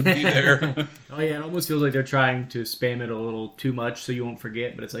supposed to be there. Oh yeah, it almost feels like they're trying to spam it a little too much so you won't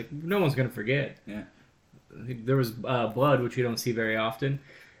forget, but it's like no one's gonna forget. Yeah. There was blood, which you don't see very often,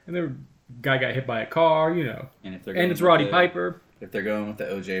 and the guy got hit by a car, you know. And if they're And it's Roddy Piper. If they're going with the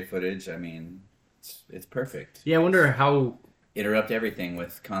OJ footage, I mean, it's perfect. Yeah, I wonder how. Interrupt everything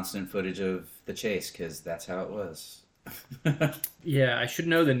with constant footage of the chase because that's how it was. Yeah, I should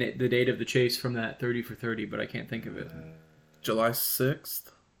know the date of the chase from that 30 for 30, but I can't think of it. July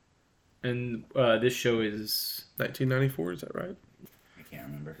 6th, And this show is 1994, is that right? I can't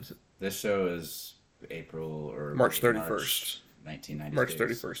remember. This show is April or March 31st. 1996. March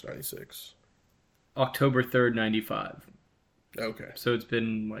 31st, 96. October 3rd, 95. Okay. So it's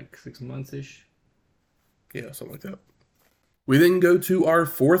been like 6 months-ish. Yeah, something like that. We then go to our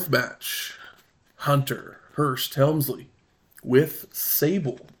fourth match. Hunter Hearst Helmsley with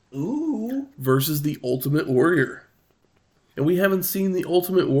Sable versus the Ultimate Warrior. And we haven't seen the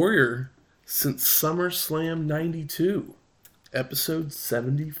Ultimate Warrior since SummerSlam 92, episode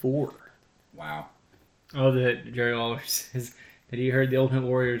 74. Wow. Oh, that Jerry Lawler says that he heard the Ultimate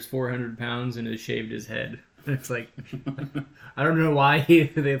Warrior is 400 pounds and has shaved his head. It's like, I don't know why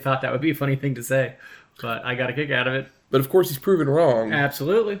they thought that would be a funny thing to say, but I got a kick out of it. But of course he's proven wrong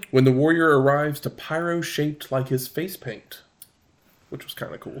Absolutely. when the Warrior arrives to pyro shaped like his face paint, which was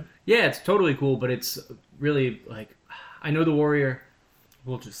kind of cool. Yeah, it's totally cool, but it's really like, I know the Warrior.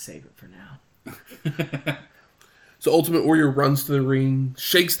 We'll just save it for now. So Ultimate Warrior runs to the ring,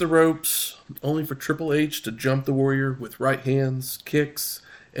 shakes the ropes, only for Triple H to jump the Warrior with right hands, kicks,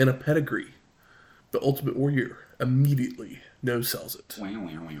 and a pedigree. The Ultimate Warrior immediately no-sells it.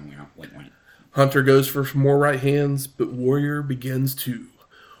 Hunter goes for more right hands, but Warrior begins to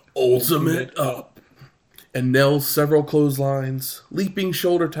ultimate up and nails several clotheslines, leaping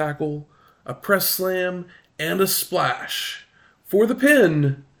shoulder tackle, a press slam, and a splash for the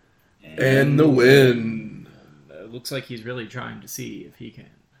pin and the win. It looks like he's really trying to see if he can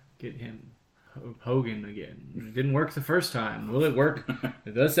get him Hogan again. It didn't work the first time. Will it work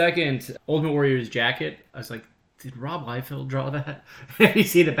the second? Ultimate Warrior's jacket. I was like, did Rob Liefeld draw that? If you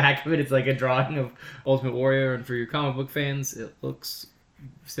see the back of it, it's like a drawing of Ultimate Warrior. And for your comic book fans, it looks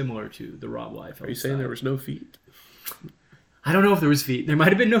similar to the Rob Liefeld. Are you saying there was no feet? I don't know if there was feet. There might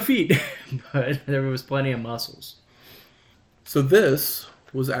have been no feet, but there was plenty of muscles. So this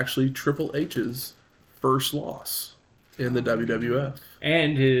was actually Triple H's first loss in the WWF.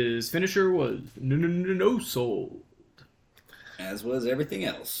 And his finisher was no soul. As was everything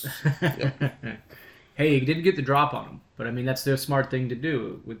else. Hey, he didn't get the drop on him, but I mean that's the smart thing to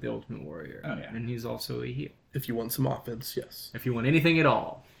do with the Ultimate Warrior. Oh, yeah. And he's also a heel. If you want some offense, yes. If you want anything at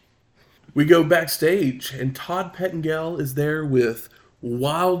all. We go backstage, and Todd Pettengill is there with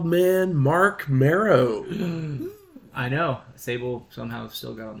Wildman Mark Marrow. I know. Sable somehow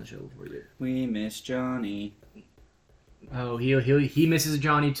still got on the show for you. We miss Johnny. Oh, he misses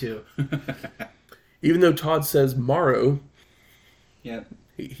Johnny too. Even though Todd says Morrow, Yep.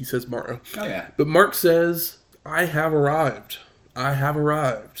 he says Morrow. Oh, yeah. But Mark says, I have arrived. I have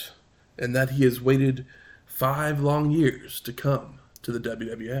arrived. And that he has waited 5 long years to come to the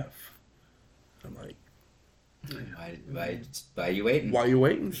WWF. I'm like, Why are you waiting? why are you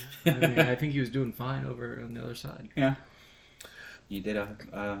waiting? I think he was doing fine over on the other side. Yeah. you did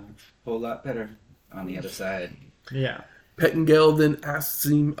a whole lot better on the other side. Yeah. Pettengill then asks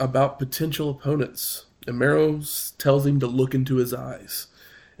him about potential opponents, and Mero tells him to look into his eyes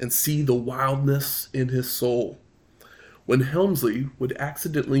and see the wildness in his soul. When Helmsley would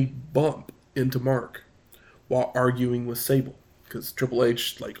accidentally bump into Mark while arguing with Sable, because Triple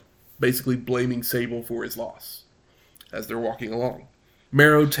H basically blaming Sable for his loss as they're walking along.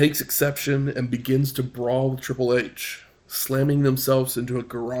 Mero takes exception and begins to brawl with Triple H, slamming themselves into a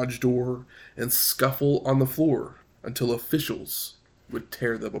garage door and scuffle on the floor until officials would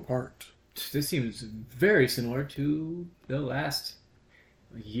tear them apart. This seems very similar to the last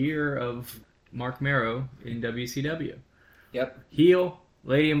year of Mark Mero in WCW. Yep. Heel,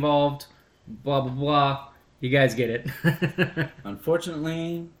 lady involved, blah, blah, blah. You guys get it.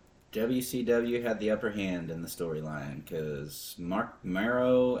 Unfortunately, WCW had the upper hand in the storyline because Mark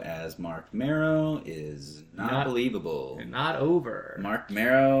Mero as Mark Mero is not believable. Not over. Mark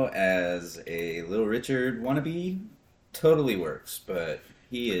Mero as a Little Richard wannabe totally works, but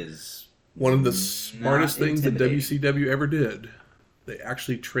he is one of the smartest things that intimidating. WCW ever did. They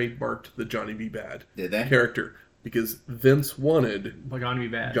actually trademarked the Johnny B. Bad Did they? character because Vince wanted Johnny B.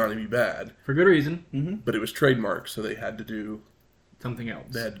 Bad. Johnny B. Bad, For good reason. Mm-hmm. but it was trademarked, so they had to do Something else.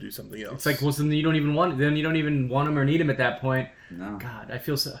 something else. It's like, well, then you don't even want him or need him at that point. No. God, I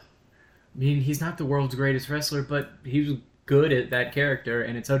feel so. I mean, he's not the world's greatest wrestler, but he was good at that character,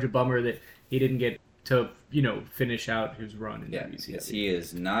 and it's such a bummer that he didn't get to, finish out his run in Yeah, WCW. yes, he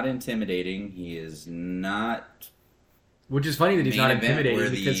is not intimidating. He is not Which is funny that he's not main event intimidating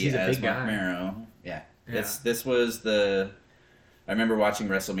worthy because he's a as big Mark guy. Mero. Yeah. Yeah. This was the. I remember watching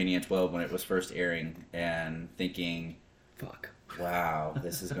WrestleMania 12 when it was first airing and thinking, Fuck. wow,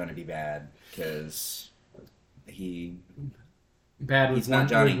 this is going to be bad because he. Bad with He's not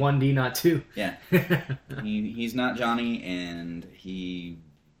Johnny. 1D, not 2. Yeah. He's not Johnny, and he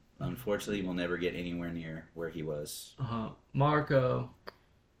unfortunately will never get anywhere near where he was. Marco.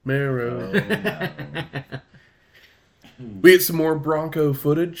 Mero. Oh, no. We get some more Bronco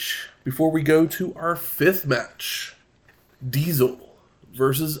footage before we go to our fifth match. Diesel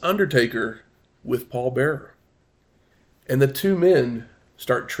versus Undertaker with Paul Bearer. And the two men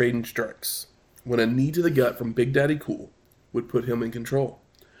start trading strikes when a knee to the gut from Big Daddy Cool would put him in control,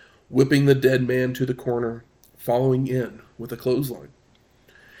 whipping the dead man to the corner, following in with a clothesline.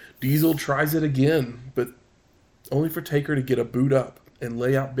 Diesel tries it again, but only for Taker to get a boot up and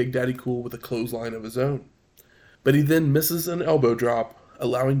lay out Big Daddy Cool with a clothesline of his own. But he then misses an elbow drop,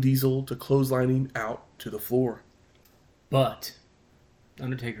 allowing Diesel to clothesline him out to the floor. But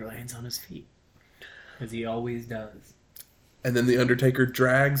Undertaker lands on his feet, as he always does. And then the Undertaker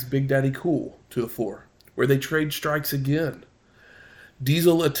drags Big Daddy Cool to the floor, where they trade strikes again.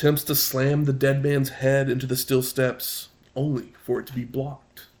 Diesel attempts to slam the dead man's head into the steel steps, only for it to be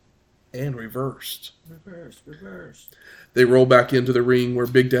blocked and reversed. Reverse. They roll back into the ring where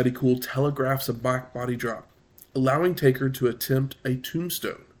Big Daddy Cool telegraphs a back body drop, allowing Taker to attempt a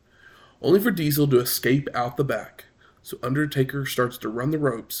tombstone, only for Diesel to escape out the back. So Undertaker starts to run the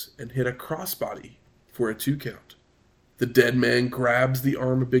ropes and hit a crossbody for a 2 count. The dead man grabs the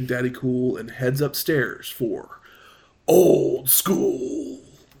arm of Big Daddy Cool and heads upstairs for Old School.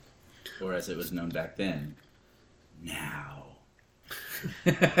 Or as it was known back then, now.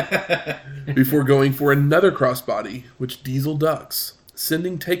 Before going for another crossbody, which Diesel ducks,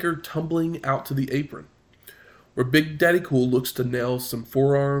 sending Taker tumbling out to the apron, where Big Daddy Cool looks to nail some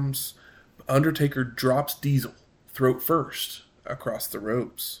forearms. Undertaker drops Diesel, throat first, across the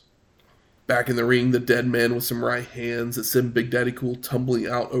ropes. Back in the ring, the dead man with some right hands that send Big Daddy Cool tumbling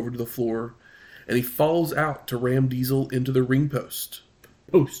out over to the floor, and he falls out to ram Diesel into the ring post.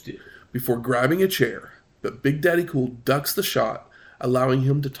 Posted. Before grabbing a chair, but Big Daddy Cool ducks the shot, allowing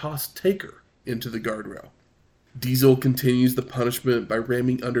him to toss Taker into the guardrail. Diesel continues the punishment by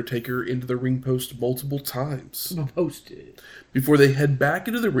ramming Undertaker into the ring post multiple times, Posted. before they head back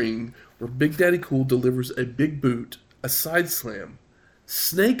into the ring where Big Daddy Cool delivers a big boot, a side slam,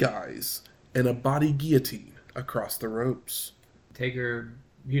 snake eyes, and a body guillotine across the ropes. Taker,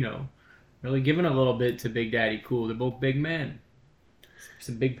 really giving a little bit to Big Daddy Cool. They're both big men.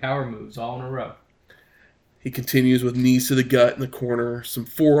 Some big power moves all in a row. He continues with knees to the gut in the corner, some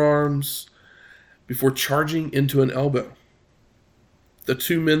forearms, before charging into an elbow. The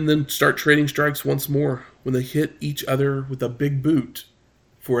two men then start trading strikes once more when they hit each other with a big boot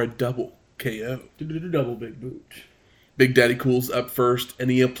for a double KO. Double big boot. Big Daddy Cool's up first,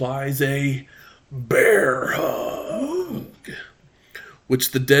 and he applies a bear hug,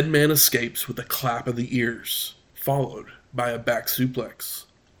 which the dead man escapes with a clap of the ears, followed by a back suplex.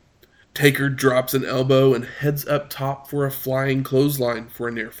 Taker drops an elbow and heads up top for a flying clothesline for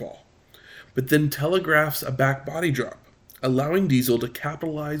a near fall, but then telegraphs a back body drop, allowing Diesel to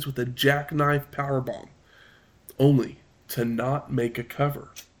capitalize with a jackknife powerbomb, only to not make a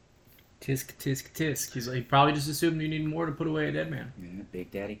cover. Tisk, tisk, tisk. He probably just assumed you need more to put away a dead man. Yeah,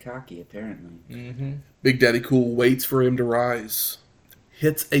 Big Daddy Cocky, apparently. Mm-hmm. Big Daddy Cool waits for him to rise,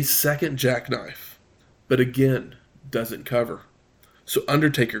 hits a second jackknife, but again doesn't cover. So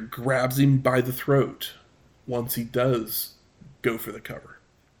Undertaker grabs him by the throat once he does go for the cover.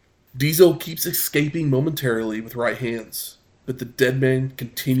 Diesel keeps escaping momentarily with right hands, but the dead man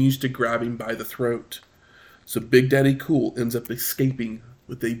continues to grab him by the throat. So Big Daddy Cool ends up escaping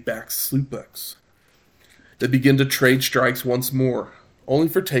with a back suplex. They begin to trade strikes once more, only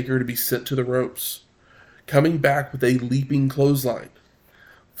for Taker to be sent to the ropes, coming back with a leaping clothesline,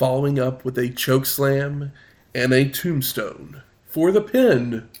 following up with a choke slam and a tombstone for the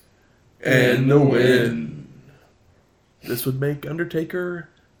pin and the win. This would make Undertaker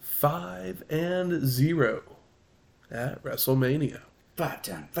 5-0 at WrestleMania.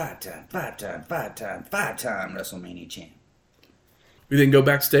 Five-time WrestleMania champ. We then go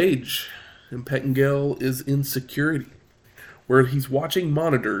backstage, and Pettengill is in security, where he's watching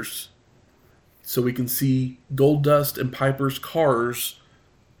monitors so we can see Goldust and Piper's cars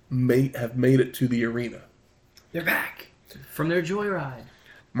have made it to the arena. They're back from their joyride.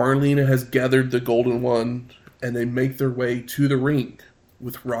 Marlena has gathered the Golden One, and they make their way to the ring,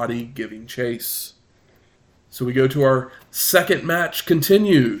 with Roddy giving chase. So we go to our second match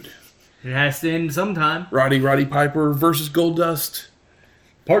continued. It has to end sometime. Roddy Piper versus Goldust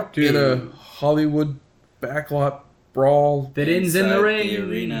Part 2. in a Hollywood backlot brawl. That ends in the Inside ring. The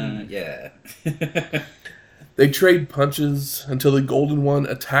arena, yeah. They trade punches until the Golden One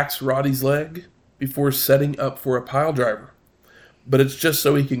attacks Roddy's leg before setting up for a pile driver. But it's just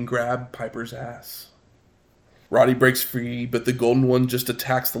so he can grab Piper's ass. Roddy breaks free, but the Golden One just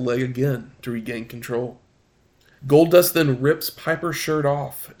attacks the leg again to regain control. Goldust then rips Piper's shirt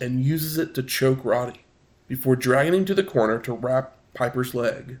off and uses it to choke Roddy, before dragging him to the corner to wrap Piper's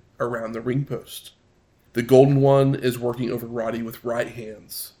leg around the ring post. The Golden One is working over Roddy with right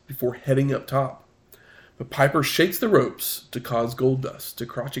hands, before heading up top. But Piper shakes the ropes to cause Goldust to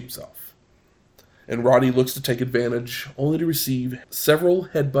crotch himself. And Roddy looks to take advantage, only to receive several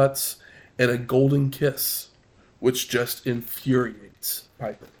headbutts and a golden kiss, which just infuriates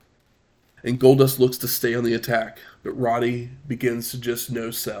Piper. And Goldust looks to stay on the attack, but Roddy begins to just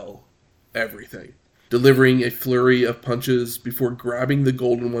no-sell everything, delivering a flurry of punches before grabbing the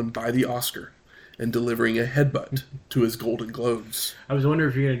Golden One by the Oscar and delivering a headbutt to his Golden Globes. I was wondering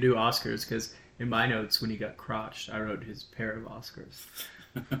if you're going to do Oscars, because in my notes, when he got crotched, I wrote his pair of Oscars.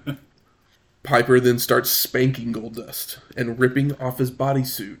 Piper then starts spanking Goldust and ripping off his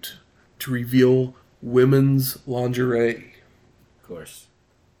bodysuit to reveal women's lingerie. Of course.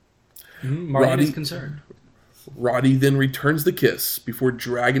 Marlene is concerned. Roddy then returns the kiss before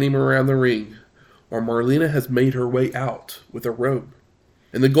dragging him around the ring, while Marlena has made her way out with a robe.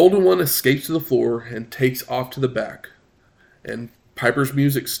 And the Golden One escapes to the floor and takes off to the back. And Piper's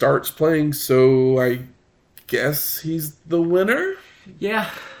music starts playing, so I guess he's the winner?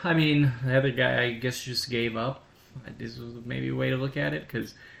 Yeah, I mean, the other guy, I guess, just gave up. This was maybe a way to look at it,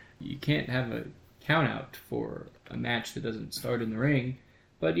 because you can't have a count out for a match that doesn't start in the ring.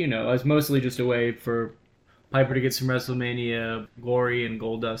 But, you know, it's mostly just a way for Piper to get some WrestleMania glory and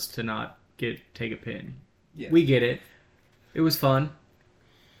Goldust to not take a pin. Yeah. We get it. It was fun.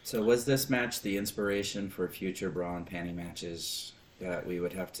 So was this match the inspiration for future bra and panty matches that we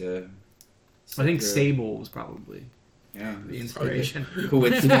would have to... I think through? Sable was probably Yeah. the inspiration.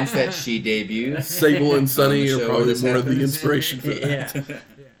 Coincidence that she debuts. Sable and Sunny On are the show probably this more of the happens. inspiration for that. Yeah.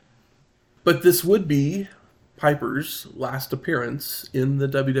 But this would be Piper's last appearance in the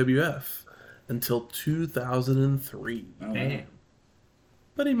WWF until 2003. Oh, Damn.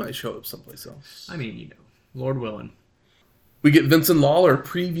 But he might show up someplace else. I mean, you know, Lord willing. We get Vincent Lawler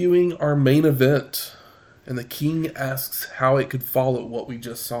previewing our main event, and the King asks how it could follow what we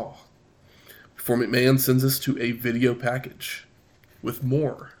just saw. Before McMahon sends us to a video package with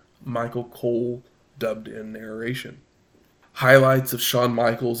more Michael Cole dubbed in narration. Highlights of Shawn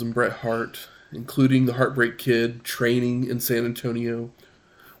Michaels and Bret Hart, including the Heartbreak Kid training in San Antonio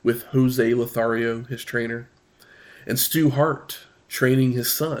with Jose Lothario, his trainer, and Stu Hart training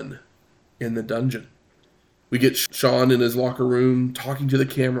his son in the dungeon. We get Shawn in his locker room talking to the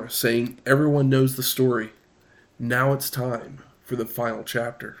camera, saying everyone knows the story. Now it's time for the final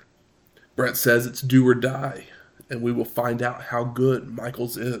chapter. Bret says it's do or die, and we will find out how good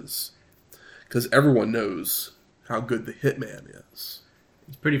Michaels is. Because everyone knows how good the Hitman is.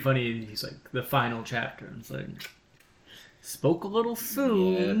 It's pretty funny. He's like, the final chapter. And it's like, spoke a little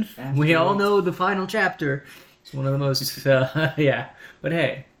soon. Yeah, We all know the final chapter. It's one of the most, yeah. But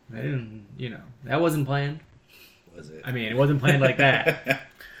hey, I didn't, that wasn't planned. Was it? I mean, it wasn't planned like that.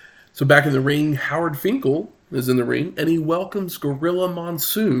 So back in the ring, Howard Finkel is in the ring, and he welcomes Gorilla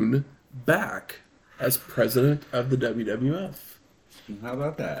Monsoon back as president of the WWF. How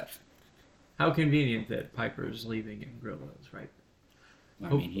about that? How convenient that Piper's leaving and Gorilla is right. I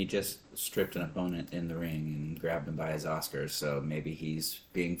mean, he just stripped an opponent in the ring and grabbed him by his Oscars, so maybe he's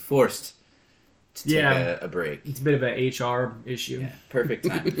being forced to take a break. It's a bit of an HR issue. Yeah, perfect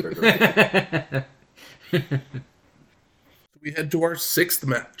time for Gorilla. We head to our sixth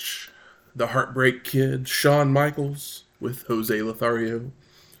match. The Heartbreak Kid, Shawn Michaels, with Jose Lothario,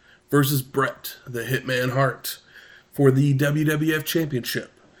 versus Bret, the Hitman Hart, for the WWF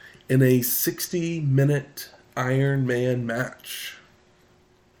Championship in a 60-minute Iron Man match.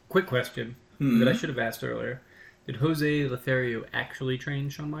 Quick question that I should have asked earlier. Did Jose Lothario actually train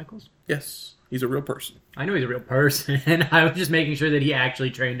Shawn Michaels? Yes, he's a real person. I know he's a real person. I was just making sure that he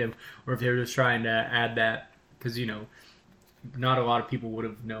actually trained him, or if they were just trying to add that. Because, not a lot of people would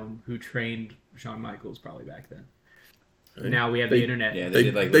have known who trained Shawn Michaels probably back then. Now we have the internet. Yeah, They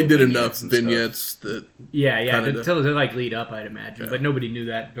they did did enough and vignettes that... to lead up, I'd imagine. But nobody knew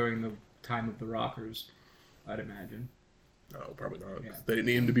that during the time of the Rockers, I'd imagine. No, probably not. Yeah. They didn't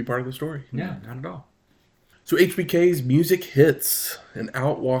need him to be part of the story. Yeah, not at all. So HBK's music hits, and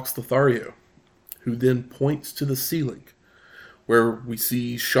out walks Lothario, who then points to the ceiling, where we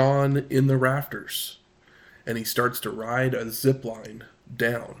see Shawn in the rafters, and he starts to ride a zip line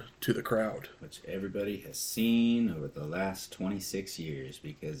down to the crowd. Which everybody has seen over the last 26 years,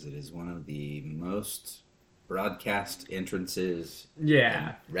 because it is one of the most broadcast entrances Yeah.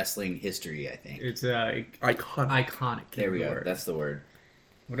 in wrestling history, I think. It's Iconic. iconic. There we is the go. word. That's the word.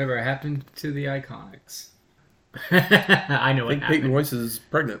 Whatever happened to the Iconics? I know I what think Peyton happened. Royce is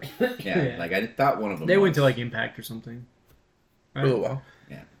pregnant Yeah, Yeah. like I thought one of them They went to was. Impact or something. for a little while.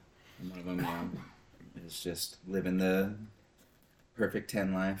 Yeah. And one of them is just living the perfect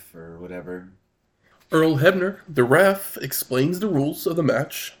 10 life or whatever. Earl Hebner, the ref, explains the rules of the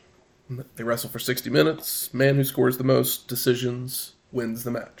match. They wrestle for 60 minutes. Man who scores the most decisions wins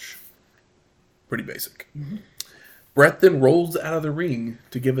the match. Pretty basic. Mm-hmm. Bret then rolls out of the ring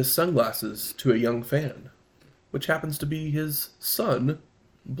to give his sunglasses to a young fan, which happens to be his son,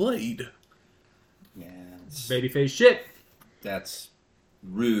 Blade. Yeah. Babyface shit. That's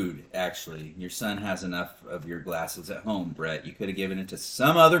rude, actually. Your son has enough of your glasses at home, Brett. You could have given it to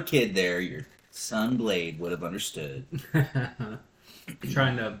some other kid there. Your son, Blade, would have understood.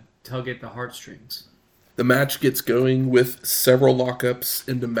 Trying to tug at the heartstrings. The match gets going with several lockups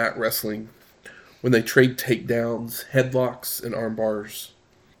into mat wrestling when they trade takedowns, headlocks, and arm bars.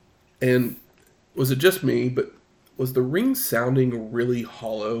 And was it just me, but was the ring sounding really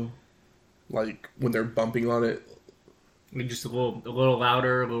hollow? Like when they're bumping on it? I mean, just a little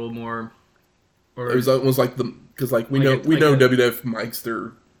louder, a little more. Or It was almost like because we know WWF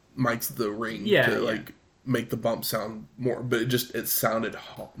mics the ring to make the bump sound more, but it sounded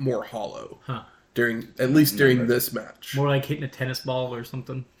more hollow during this match. more like hitting a tennis ball or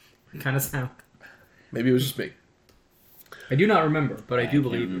something. Kind of sound. Maybe it was just me. I do not remember, but I do can't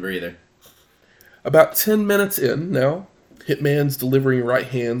believe. remember either. About 10 minutes in now, Hitman's delivering right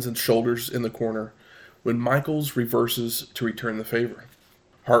hands and shoulders in the corner when Michaels reverses to return the favor.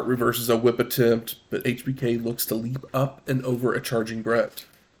 Hart reverses a whip attempt, but HBK looks to leap up and over a charging Bret,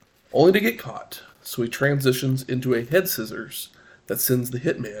 only to get caught, so he transitions into a head scissors that sends the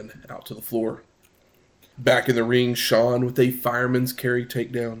Hitman out to the floor. Back in the ring, Shawn with a fireman's carry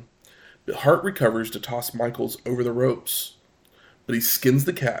takedown, but Hart recovers to toss Michaels over the ropes, but he skins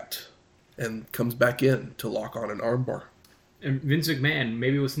the cat and comes back in to lock on an armbar. And Vince McMahon,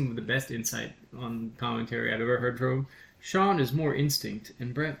 maybe with some of the best insight on commentary I've ever heard from him. Shawn is more instinct,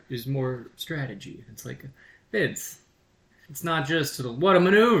 and Bret is more strategy. It's like, Vince, it's not just what a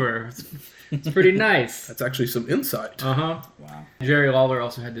maneuver. It's pretty nice. That's actually some insight. Uh-huh. Wow. Jerry Lawler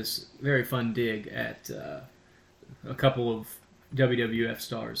also had this very fun dig at a couple of WWF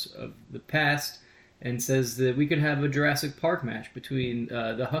stars of the past and says that we could have a Jurassic Park match between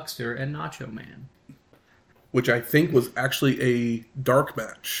the Huckster and Nacho Man. Which I think was actually a dark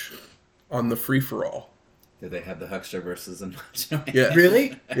match on the free-for-all. Did they have the Huckster versus the Nacho Man? Yeah.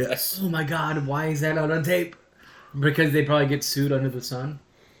 Really? Yes. Oh my god, why is that not on tape? Because they probably get sued under the sun.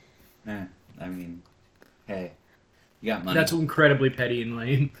 I mean, hey, you got money. That's incredibly petty and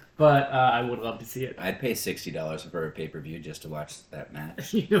lame, but I would love to see it. I'd pay $60 for a pay-per-view just to watch that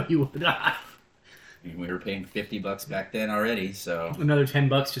match. You know you would. I mean, we were paying $50 back then already, so Another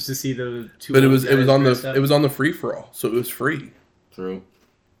 $10 just to see the two. But it old was guys on dressed up. the free for all, so it was free. true.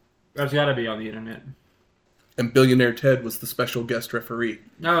 That's got to be on the internet. And Billionaire Ted was the special guest referee.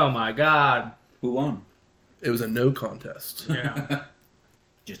 Oh my God! Who won? It was a no contest. Yeah,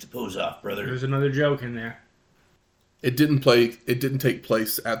 Just a pose off, brother. there's another joke in there. It didn't take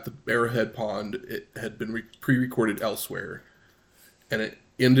place at the Arrowhead Pond. It had been pre-recorded elsewhere, and it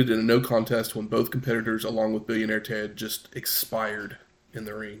ended in a no contest when both competitors, along with Billionaire Ted, just expired in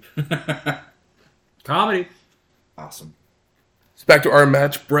the ring. Comedy. Awesome. So back to our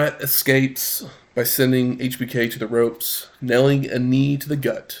match. Brett escapes by sending HBK to the ropes, nailing a knee to the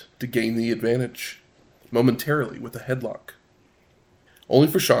gut to gain the advantage, momentarily with a headlock. Only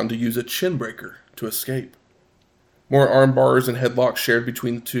for Sean to use a chin breaker to escape. More arm bars and headlocks shared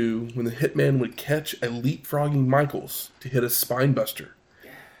between the two when the Hitman would catch a leapfrogging Michaels to hit a spine buster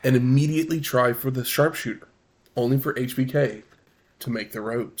and immediately try for the sharpshooter, only for HBK to make the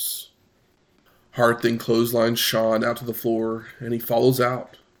ropes. Hart then clotheslines Sean out to the floor, and he follows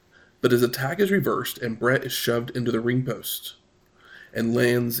out. But his attack is reversed, and Brett is shoved into the ring post and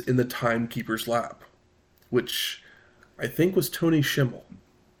lands in the timekeeper's lap, which I think was Tony Schimmel,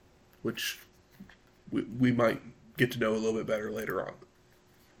 which we might get to know a little bit better later on.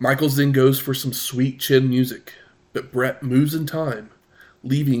 Michaels then goes for some sweet chin music, but Brett moves in time,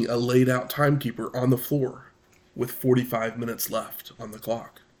 leaving a laid-out timekeeper on the floor with 45 minutes left on the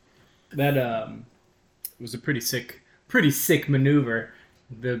clock. That was a pretty sick maneuver.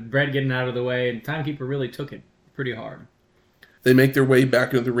 The Brett getting out of the way, and Timekeeper really took it pretty hard. They make their way back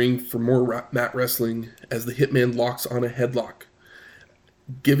into the ring for more mat wrestling as the Hitman locks on a headlock,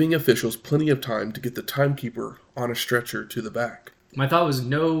 giving officials plenty of time to get the timekeeper on a stretcher to the back. My thought was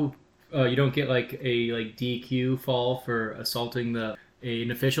you don't get like a DQ fall for assaulting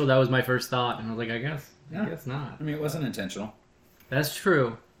an official. That was my first thought, and I was like, I guess not. I mean, it wasn't intentional. That's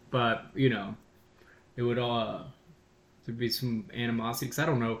true, but it would there'd be some animosity because I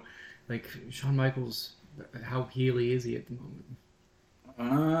don't know, like Shawn Michaels, how heely is he at the moment?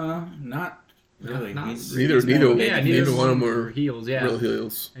 Not really. Not He's- Neither he's neither more neither babyface. one of them were heels, yeah. real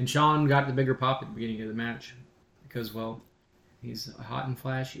heels. And Shawn got the bigger pop at the beginning of the match because, well, he's hot and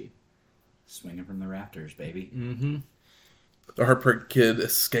flashy. Swinging from the rafters, baby. Mm-hmm. The Heartbreak Kid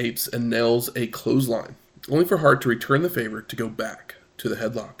escapes and nails a clothesline, only for Hart to return the favor to go back to the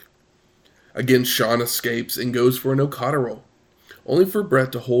headlock. Again, Shawn escapes and goes for an Okada roll, only for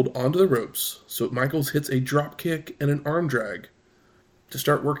Brett to hold onto the ropes, so Michaels hits a drop kick and an arm drag to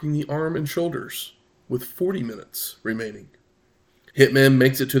start working the arm and shoulders, with 40 minutes remaining. Hitman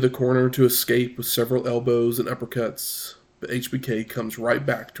makes it to the corner to escape with several elbows and uppercuts, but HBK comes right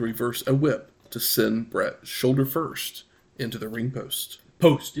back to reverse a whip to send Brett shoulder first into the ring post.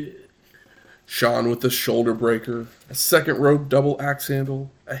 Posted. Shawn with the shoulder breaker, a second rope double axe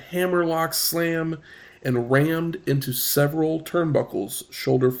handle, a hammerlock slam, and rammed into several turnbuckles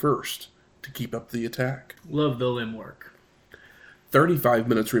shoulder first to keep up the attack. Love the limb work. 35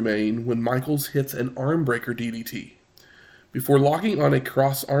 minutes remain when Michaels hits an armbreaker DDT before locking on a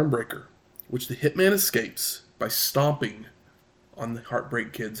cross armbreaker, which the Hitman escapes by stomping on the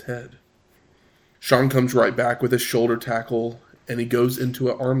Heartbreak Kid's head. Shawn comes right back with a shoulder tackle, and he goes into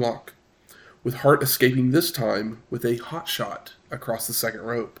an arm lock, with Hart escaping this time with a hot shot across the second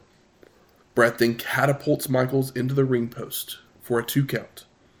rope. Brett then catapults Michaels into the ring post for a 2 count,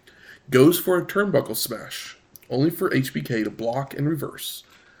 goes for a turnbuckle smash, only for HBK to block and reverse,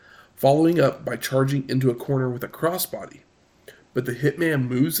 following up by charging into a corner with a crossbody, but the Hitman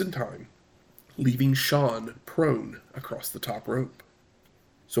moves in time, leaving Shawn prone across the top rope.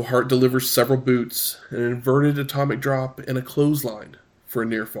 So Hart delivers several boots, an inverted atomic drop, and a clothesline for a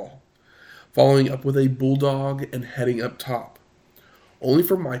near fall, following up with a bulldog and heading up top, only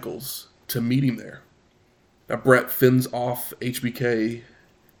for Michaels to meet him there. Now Brett fends off HBK,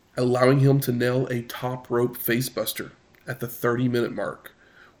 allowing him to nail a top rope facebuster at the 30-minute mark,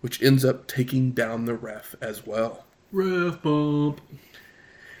 which ends up taking down the ref as well. Ref bump.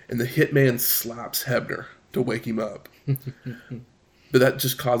 And the Hitman slaps Hebner to wake him up. But that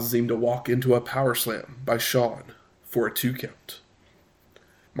just causes him to walk into a power slam by Shawn for a 2 count.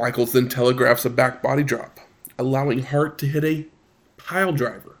 Michaels then telegraphs a back body drop, allowing Hart to hit a pile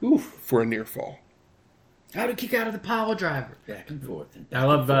driver for a near fall. How to kick out of the pile driver. Back and forth. I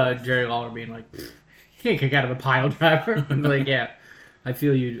love Jerry Lawler being like, you can't kick out of a pile driver. I'm like, yeah, I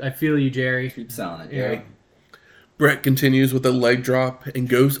feel you, Jerry. Keep selling it, Yeah. Jerry. Brett continues with a leg drop and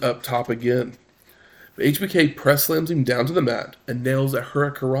goes up top again. But HBK press slams him down to the mat and nails a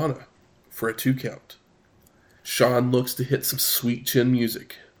Hurricanrana for a 2 count. Shawn looks to hit some sweet chin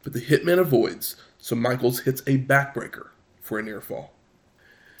music, but the Hitman avoids, so Michaels hits a backbreaker for a near fall.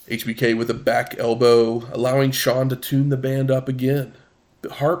 HBK with a back elbow, allowing Shawn to tune the band up again.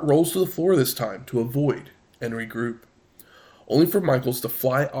 But Hart rolls to the floor this time to avoid and regroup, only for Michaels to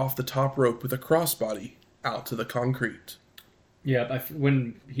fly off the top rope with a crossbody out to the concrete. Yeah,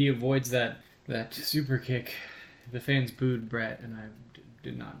 when he avoids that super kick, the fans booed Brett, and I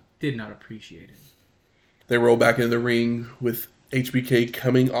did not appreciate it. They roll back into the ring with HBK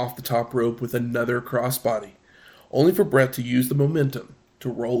coming off the top rope with another crossbody, only for Brett to use the momentum to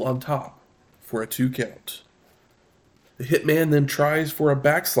roll on top for a 2 count. The Hitman then tries for a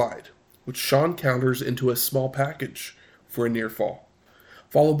backslide, which Shawn counters into a small package for a near fall,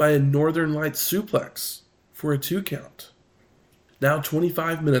 followed by a Northern Lights suplex for a 2 count. Now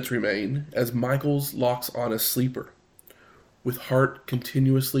 25 minutes remain as Michaels locks on a sleeper, with Hart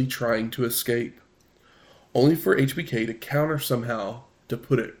continuously trying to escape, only for HBK to counter somehow to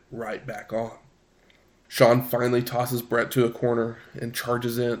put it right back on. Shawn finally tosses Brett to a corner and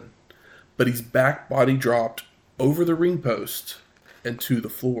charges in, but he's back body dropped over the ring post and to the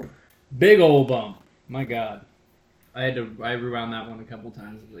floor. Big old bump. My God. I rewound that one a couple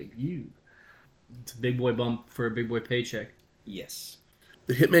times. Like, it's a big boy bump for a big boy paycheck. Yes.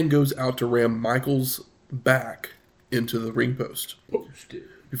 The Hitman goes out to ram Michaels back into the ring post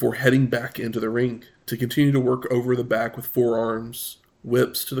before heading back into the ring to continue to work over the back with forearms,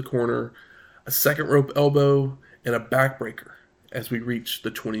 whips to the corner, a second rope elbow, and a backbreaker as we reach the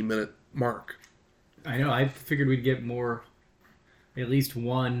 20-minute mark. I know. I figured we'd get at least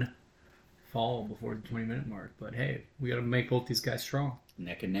one fall before the 20-minute mark. But hey, we got to make both these guys strong.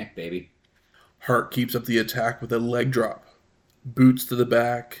 Neck and neck, baby. Hart keeps up the attack with a leg drop, boots to the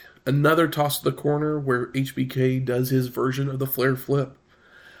back, another toss to the corner where HBK does his version of the Flair flip,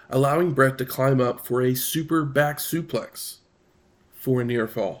 allowing Brett to climb up for a super back suplex for a near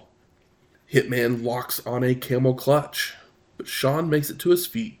fall. Hitman locks on a camel clutch, but Shawn makes it to his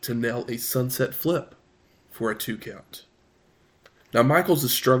feet to nail a sunset flip for a 2 count. Now Michaels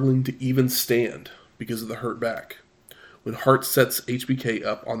is struggling to even stand because of the hurt back when Hart sets HBK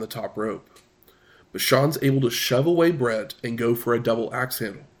up on the top rope. But Shawn's able to shove away Brett and go for a double axe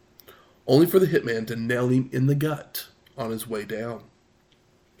handle, only for the Hitman to nail him in the gut on his way down.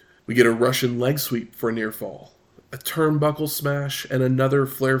 We get a Russian leg sweep for a near fall, a turnbuckle smash, and another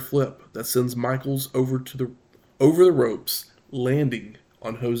Flair flip that sends Michaels over the ropes, landing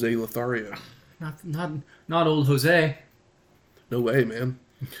on Jose Lothario. Not old Jose. No way, man.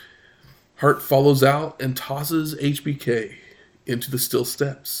 Hart follows out and tosses HBK into the steel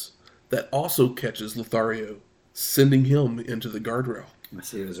steps. That also catches Lothario, sending him into the guardrail.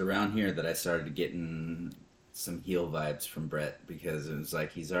 See, it was around here that I started getting some heel vibes from Brett, because it was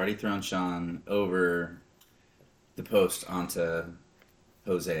like he's already thrown Shawn over the post onto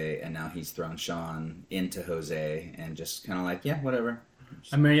Jose, and now he's thrown Shawn into Jose, and just kind of like, yeah, whatever.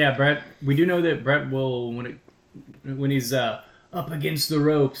 I mean, yeah, Brett. We do know that Brett will, when he's up against the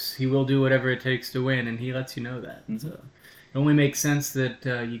ropes, he will do whatever it takes to win, and he lets you know that. Mm-hmm. So it only makes sense that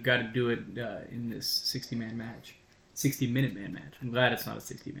you got to do it in this 60-man match, 60-minute man match. I'm glad it's not a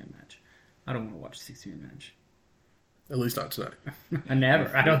 60-man match. I don't want to watch a 60-man match. At least not tonight. I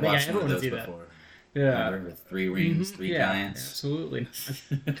never. I don't think I ever want to see that. Yeah, with 3 rings, 3 giants. Absolutely.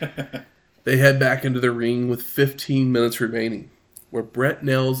 They head back into the ring with 15 minutes remaining, where Brett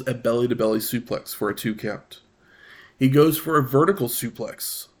nails a belly-to-belly suplex for a 2 count. He goes for a vertical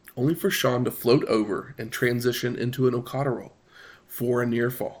suplex, only for Shawn to float over and transition into an Okada roll for a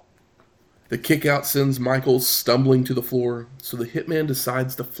near fall. The kick out sends Michaels stumbling to the floor, so the Hitman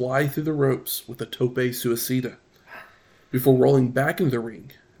decides to fly through the ropes with a tope suicida, before rolling back into the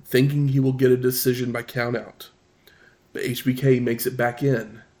ring, thinking he will get a decision by countout. But HBK makes it back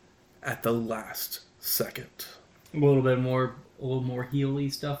in at the last second. A little more heel-y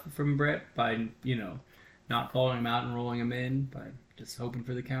stuff from Brett by, not following him out and rolling him in, by just hoping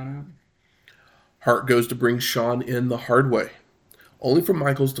for the countout. Hart goes to bring Shawn in the hard way, only for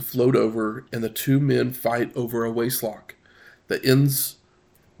Michaels to float over and the 2 men fight over a waistlock that ends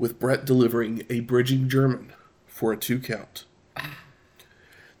with Brett delivering a bridging German for a 2 count.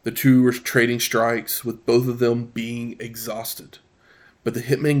 The two are trading strikes, with both of them being exhausted, but the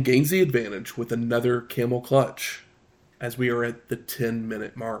Hitman gains the advantage with another camel clutch as we are at the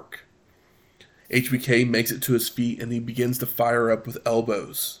 10-minute mark. HBK makes it to his feet and he begins to fire up with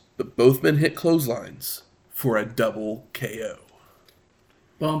elbows, but both men hit clotheslines for a double KO.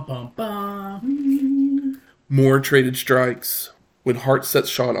 Bum, bum, bum. More traded strikes when Hart sets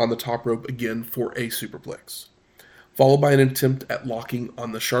Shawn on the top rope again for a superplex, followed by an attempt at locking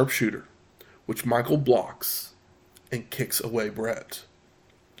on the sharpshooter, which Michael blocks and kicks away Brett.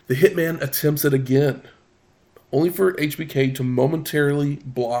 The The Hitman attempts it again, only for HBK to momentarily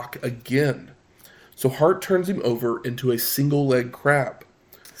block again. So Hart turns him over into a single leg crab.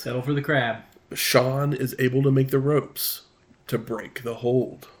 Settle for the crab. But Shawn is able to make the ropes to break the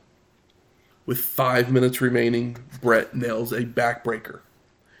hold. With 5 minutes remaining, Bret nails a backbreaker.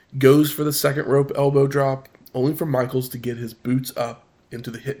 Goes for the second rope elbow drop, only for Michaels to get his boots up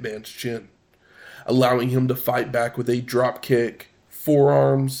into the Hitman's chin, allowing him to fight back with a drop kick,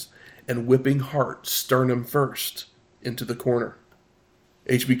 forearms, and whipping Hart sternum first into the corner.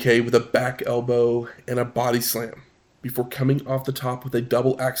 HBK with a back elbow and a body slam before coming off the top with a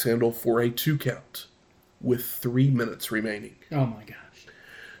double axe handle for a 2 count with 3 minutes remaining. Oh my gosh.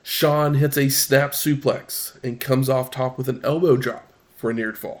 Shawn hits a snap suplex and comes off top with an elbow drop for a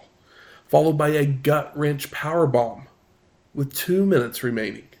near fall, followed by a gut wrench powerbomb with 2 minutes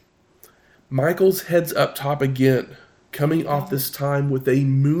remaining. Michaels heads up top again, coming off this time with a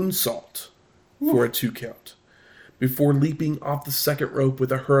moonsault for a 2 count, before leaping off the second rope with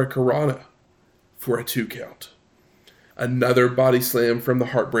a hurricanrana for a 2 count. Another body slam from the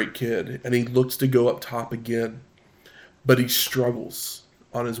Heartbreak Kid, and he looks to go up top again, but he struggles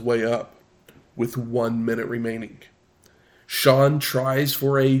on his way up with 1 minute remaining. Shawn tries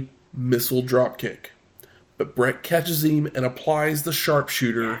for a missile dropkick, but Bret catches him and applies the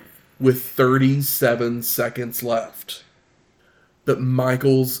sharpshooter with 37 seconds left. But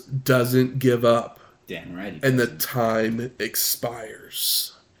Michaels doesn't give up, Damn right. and the time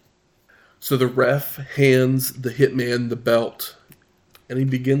expires. So the ref hands the Hitman the belt, and he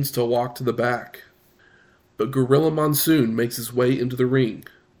begins to walk to the back. But Gorilla Monsoon makes his way into the ring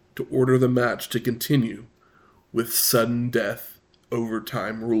to order the match to continue with sudden death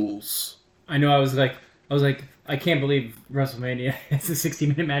overtime rules. I know. I was like, I can't believe WrestleMania it's a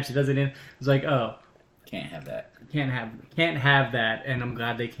 60-minute match. It doesn't end. I was like, oh, Can't have that. can't have that, and I'm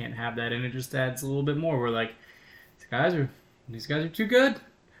glad they can't have that, and it just adds a little bit more. We're like, these guys are too good.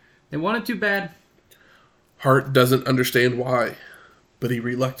 They want it too bad. Hart doesn't understand why, but he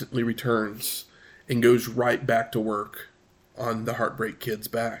reluctantly returns and goes right back to work on the Heartbreak Kid's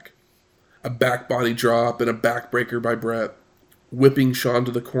back. A back body drop and a backbreaker by Bret, whipping Shawn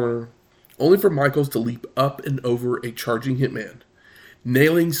to the corner, only for Michaels to leap up and over a charging Hitman,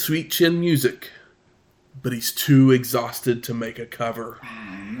 nailing Sweet Chin Music, but he's too exhausted to make a cover.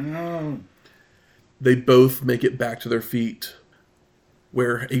 No. They both make it back to their feet,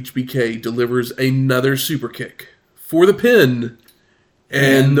 where HBK delivers another super kick for the pin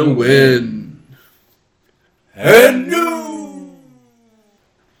and the win. And no.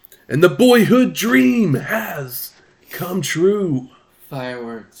 And the boyhood dream has come true.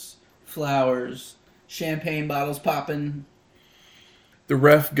 Fireworks, flowers, champagne bottles popping. The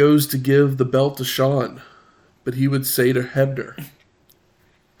ref goes to give the belt to Shawn, but he would say to Hebner,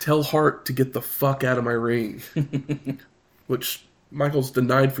 "Tell Hart to get the fuck out of my ring," which Michaels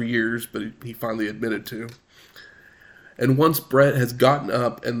denied for years, but he finally admitted to. And once Bret has gotten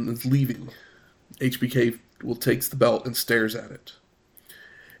up and is leaving, HBK takes the belt and stares at it.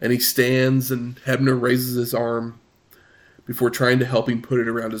 And he stands, and Hebner raises his arm before trying to help him put it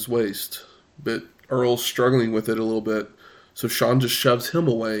around his waist. But Earl's struggling with it a little bit, so Shawn just shoves him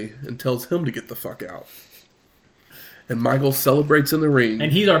away and tells him to get the fuck out. And Michaels celebrates in the ring.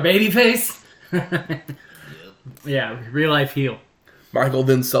 And he's our babyface. Yeah, real life heel. Michaels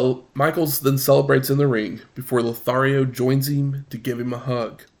then celebrates in the ring before Lothario joins him to give him a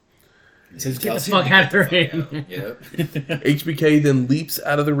hug. Says, "Get the fuck out of the ring." Yep. HBK then leaps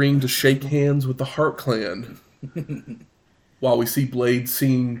out of the ring to shake hands with the Hart Clan, while we see Blade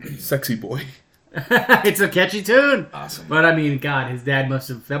sing "Sexy Boy." It's a catchy tune. Awesome. But I mean, God, his dad must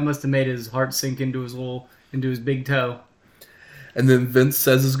have made his heart sink into his big toe. And then Vince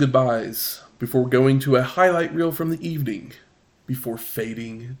says his goodbyes before going to a highlight reel from the evening before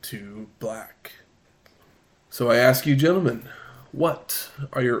fading to black. So I ask you, gentlemen, what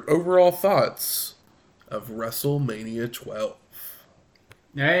are your overall thoughts of WrestleMania 12?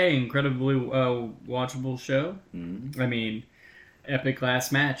 Hey, incredibly watchable show. Mm-hmm. I mean, epic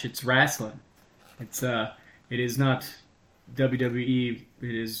last match. It's wrestling. It is not WWE.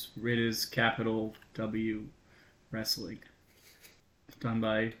 It is capital W wrestling. Done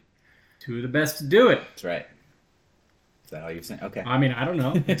by two of the best to do it. That's right. Is that all you're saying? Okay. I mean, I don't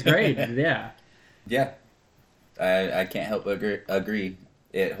know. It's great. Yeah. Yeah. I can't help but agree.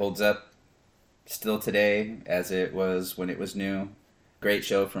 It holds up still today as it was when it was new. Great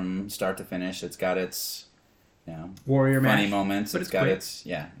show from start to finish. It's got its, Warrior funny match. moments. But It's it's got quick.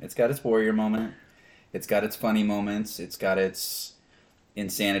 it's got its warrior moment. It's got its funny moments. It's got its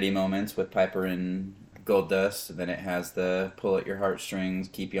insanity moments with Piper and Goldust. Then it has the pull at your heartstrings,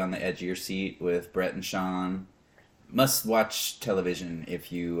 keep you on the edge of your seat with Brett and Sean. Must watch television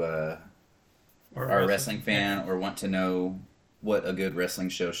if you are a wrestling fan or want to know what a good wrestling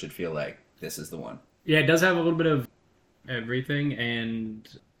show should feel like. This is the one. Yeah, it does have a little bit of everything, and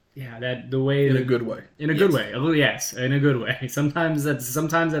yeah, that the way In a good way. In a good way. Yes, in a good way. Sometimes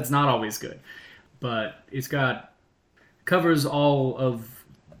that's not always good, but it's covers all of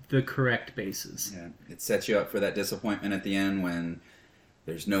the correct bases. Yeah, it sets you up for that disappointment at the end when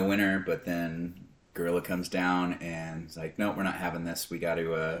there's no winner, but then Gorilla comes down and it's like, no, we're not having this. We got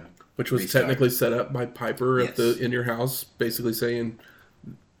to Which was restart. technically set up by Piper at Yes. In Your House, basically saying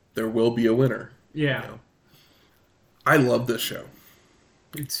there will be a winner. Yeah, You know? I love this show.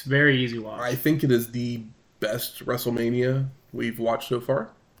 it's very easy watch. I think it is the best WrestleMania we've watched so far.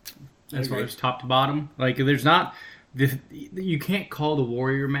 As far agree. as top to bottom, like there's not you can't call the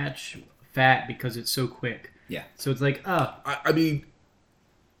Warrior match fat because it's so quick. Yeah. So it's like, I mean,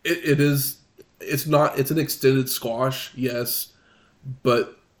 it is. It's not. It's an extended squash, yes,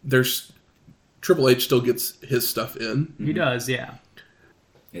 but there's Triple H still gets his stuff in. he does, yeah.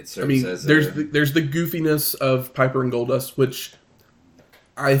 It I serves mean, as there's the goofiness of Piper and Goldust, which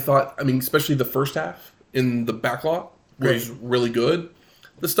I thought. I mean, especially the first half in the backlot was really good.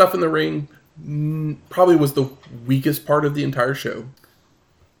 The stuff in the ring probably was the weakest part of the entire show,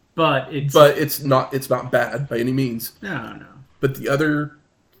 But but it's not bad by any means. no. But the other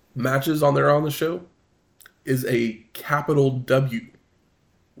matches on the show is a capital W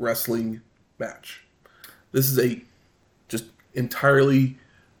wrestling match. This is a just entirely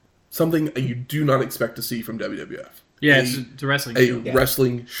something you do not expect to see from WWF. Yeah, it's a wrestling A show.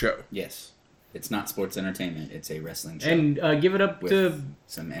 wrestling show. yes. It's not sports entertainment. It's a wrestling show. And give it up with to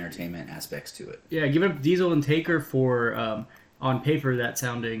some entertainment aspects to it. give it up to Diesel and Taker for on paper that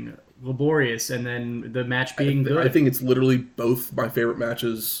sounding laborious, and then the match being good. I think it's literally both my favorite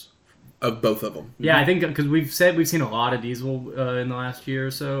matches of both of them. Yeah, I think because we've seen a lot of Diesel in the last year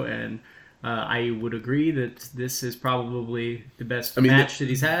or so, and I would agree that this is probably the best match that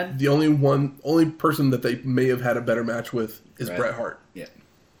he's had. The only person that they may have had a better match with is Bret Hart. Yeah.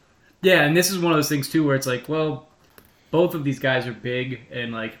 Yeah, and this is one of those things too where it's like, well, both of these guys are big,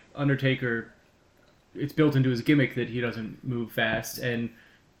 and like Undertaker, it's built into his gimmick that he doesn't move fast, and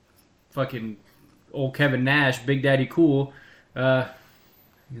fucking old Kevin Nash, Big Daddy Cool,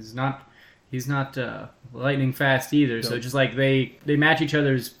 he's not lightning fast either. So just like they match each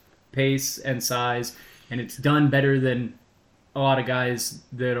other's pace and size, and it's done better than a lot of guys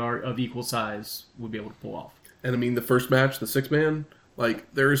that are of equal size would be able to pull off. And I mean, the first match, the 6-man,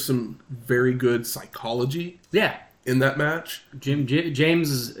 like there is some very good psychology Yeah. in that match. James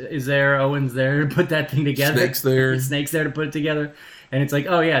is there, Owen's there to put that thing together. Snake's there. Snake's there to put it together. And it's like,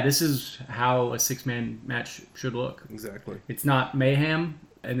 oh yeah, this is how a 6-man match should look. Exactly. It's not mayhem,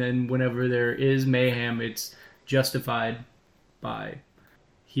 and then whenever there is mayhem, it's justified by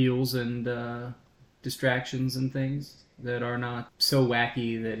heels and distractions and things that are not so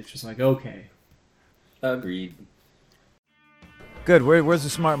wacky that it's just like, okay. Agreed. Good. Where's the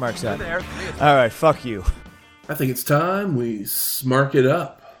smart marks at? All right. Fuck you. I think it's time we smark it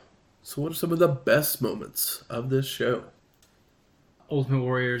up. So what are some of the best moments of this show? Ultimate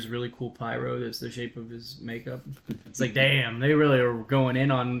Warrior's really cool pyro that's the shape of his makeup. It's like, damn, they really are going in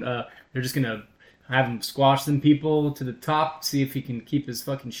on, they're just going to have him squash some people to the top, see if he can keep his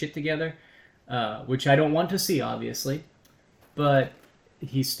fucking shit together, which I don't want to see, obviously. But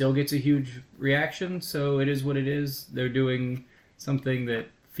he still gets a huge reaction, so it is what it is. They're doing something that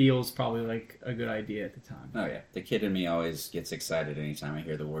feels probably like a good idea at the time. Oh, yeah. The kid in me always gets excited anytime I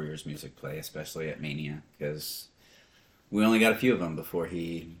hear the Warriors music play, especially at Mania, because we only got a few of them before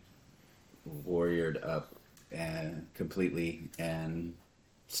he warriored up completely and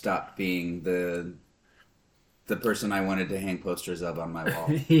stopped being the person I wanted to hang posters of on my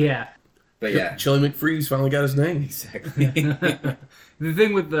wall. Yeah. But yeah, Chili McFreeze finally got his name. exactly. The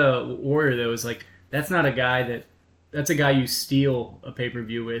thing with the Warrior, though, is like, that's a guy you steal a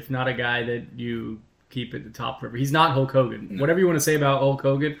pay-per-view with, not a guy that you keep at the top forever. He's not Hulk Hogan. No. Whatever you want to say about Hulk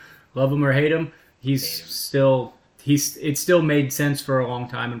Hogan, love him or hate him, it still made sense for a long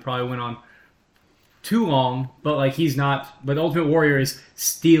time and probably went on too long, but like but Ultimate Warrior is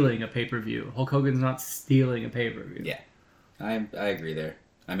stealing a pay-per-view. Hulk Hogan's not stealing a pay-per-view. Yeah, I agree there.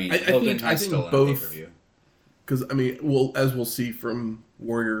 I mean, I Hogan think has stolen a both- pay-per-view. Because, I mean, as we'll see from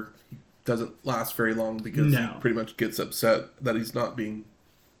Warrior, he doesn't last very long because No. he pretty much gets upset that he's not being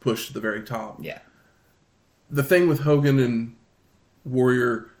pushed to the very top. Yeah. The thing with Hogan and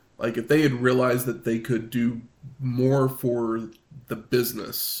Warrior, like if they had realized that they could do more for the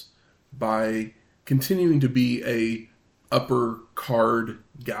business by continuing to be a upper card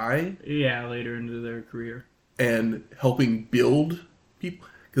guy Yeah, later into their career. and helping build people.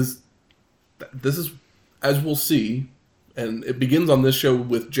 Because this is, as we'll see, and it begins on this show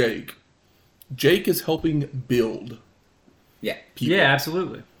with Jake. Jake is helping build Yeah. people. Yeah,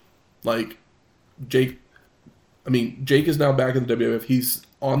 absolutely. Like, Jake is now back in the WWF. He's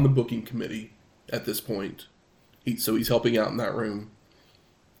on the booking committee at this point. So he's helping out in that room.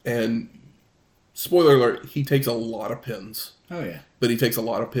 And, spoiler alert, he takes a lot of pins. Oh, yeah. But he takes a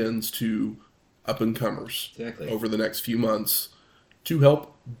lot of pins to up-and-comers Exactly. over the next few months to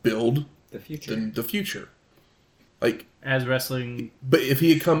help build The future. the future. Like, As wrestling, but if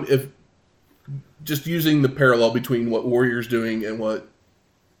he had come, if just using the parallel between what Warrior's doing and what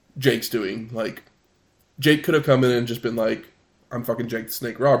Jake's doing, like, Jake could have come in and just been like, I'm fucking Jake the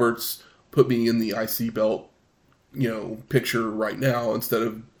Snake Roberts, put me in the IC belt, picture right now instead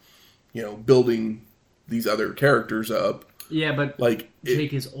of, building these other characters up. yeah, but Like,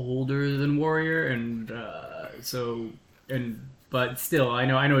 Jake is older than Warrior, and but still, I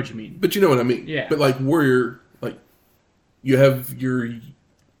know what you mean. but you know what I mean. Yeah. But like Warrior, like, you have your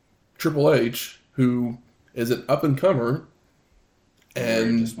Triple H, who is an up-and-comer,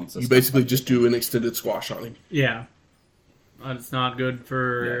 and just wants to you step basically up. just do an extended squash on him. Yeah, it's not good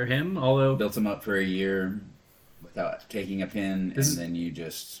for him. Although Built him up for a year without taking a pin, This is- and then you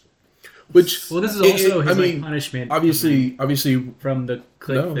just... Which, this is also his I mean, punishment. obviously, from the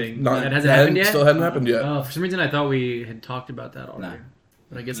click no, thing. not, That hasn't happened yet. Still hadn't happened yet. Oh, for some reason I thought we had talked about that already. No.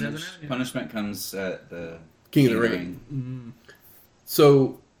 But I guess it hasn't happened yet. Punishment comes at the King of the Ring.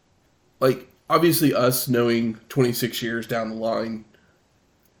 So, like, obviously, us knowing 26 years down the line,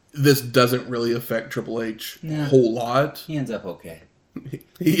 this doesn't really affect Triple H a No. whole lot. He ends up okay.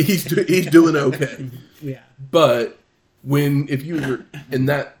 He's doing okay. Yeah. But if you were in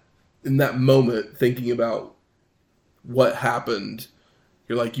that moment thinking about what happened,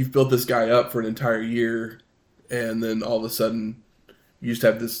 you're like, you've built this guy up for an entire year, and then all of a sudden you just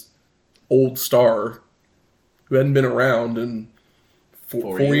have this old star who hadn't been around in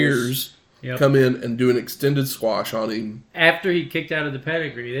four years Yep. come in and do an extended squash on him. After he kicked out of the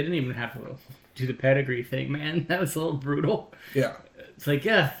pedigree, they didn't even have to do the pedigree thing, man. That was a little brutal. Yeah. It's like,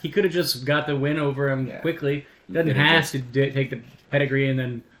 yeah, he could have just got the win over him quickly. He doesn't could've have just- to take the pedigree and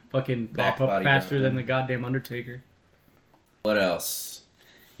then fucking Back pop up body faster drop than him. the goddamn Undertaker. What else?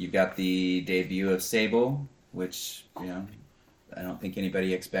 You've got the debut of Sable, which, I don't think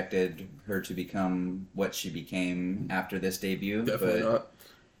anybody expected her to become what she became after this debut. Definitely but not.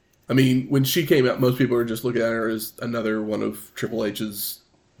 I mean, when she came out, most people were just looking at her as another one of Triple H's.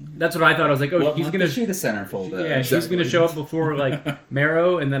 That's what I thought. I was like, oh, What he's month gonna is she the centerfold of? she's Exactly. gonna show up before like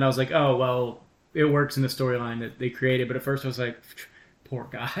Marrow, and then I was like, oh well, it works in the storyline that they created. But at first I was like, poor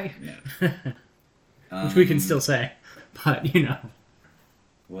guy, which we can still say, but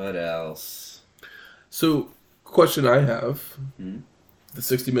What else? So, question I have, the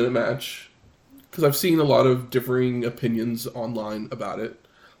 60-minute match, because I've seen a lot of differing opinions online about it.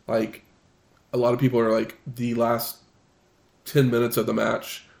 Like, a lot of people are like, the last 10 minutes of the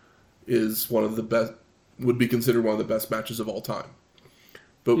match is one of the best, would be considered one of the best matches of all time.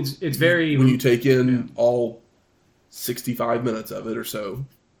 But it's very when you take in all 65 minutes of it or so,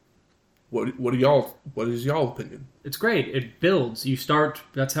 what is y'all opinion? It's great. It builds. You start.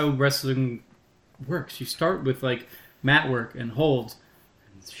 That's how wrestling works. You start with like mat work and holds.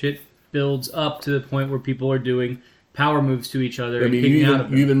 Shit builds up to the point where people are doing power moves to each other I and mean, kicking you out of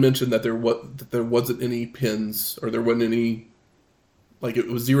them. even mentioned that there wasn't any pins, or there wasn't any, like, it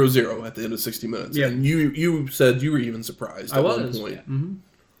was 0-0 at the end of 60 minutes. Yeah. And you said you were even surprised at one point. Yeah. Mm-hmm.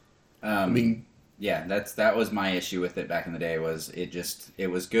 I mean, Yeah, that was my issue with it back in the day. Was it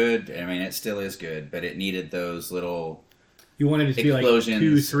was good. I mean, it still is good, but it needed those little You wanted it to be like explosions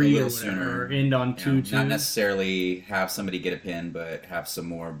 2-3 a or little whatever, sooner. or end on 2-2. Not necessarily have somebody get a pin, but have some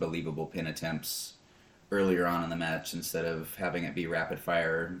more believable pin attempts earlier on in the match instead of having it be rapid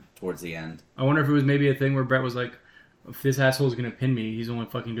fire towards the end. I wonder if it was maybe a thing where Brett was like, if this asshole is going to pin me, he's only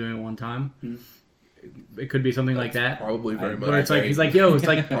fucking doing it one time. It could be something like that. probably very much. But it's like, he's like, yo, it's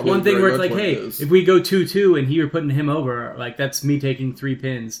like Probably one thing very where it's much like, what hey, it is. if we go 2-2 and you're putting him over, like, that's me taking 3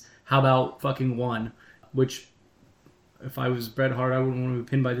 pins. How about fucking 1? Which, if I was Bret Hart, I wouldn't want to be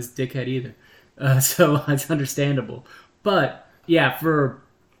pinned by this dickhead either. So that's understandable. But, yeah,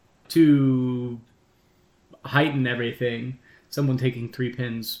 to heighten everything, someone taking 3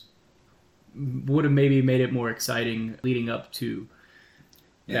 pins would have maybe made it more exciting leading up to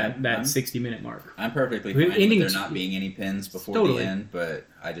that 60-minute mark. I'm perfectly With fine with ending there t- not being any pins before Totally. the end, but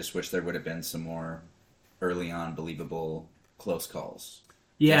I just wish there would have been some more early on believable close calls.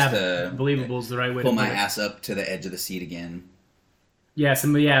 Yeah, Just to believable is the right way pull to my put it. ass up to the edge of the seat again. Yeah,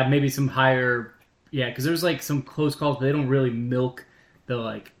 maybe some higher. Yeah, because there's like some close calls, but they don't really milk the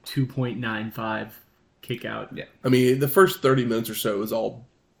like 2.95 kick out. Yeah. I mean, the first 30 minutes or so is all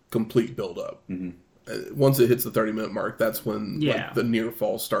complete build up. Once it hits the 30-minute mark, that's when like, the near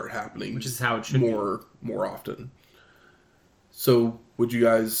falls start happening, which is how it should more often. So, would you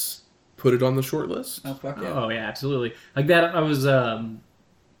guys put it on the short list? Oh fuck yeah! Oh yeah, absolutely. Like that, I was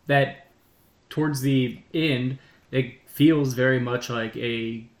that towards the end, it feels very much like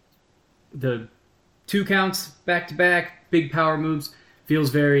the 2 counts back to back, big power moves. Feels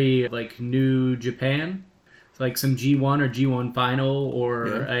very like New Japan. It's like some G1 or G1 final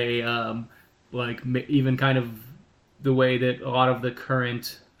or even kind of the way that a lot of the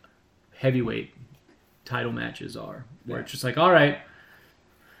current heavyweight title matches are, where it's just like, all right,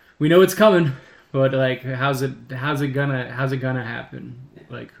 we know it's coming, but like, how's it gonna happen?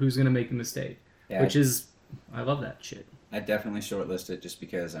 Like, who's gonna make the mistake? Yeah, Which is, I love that shit. I definitely shortlist it just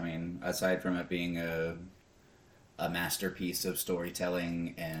because, I mean, aside from it being a masterpiece of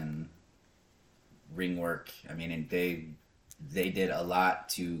storytelling and ring work, I mean, they did a lot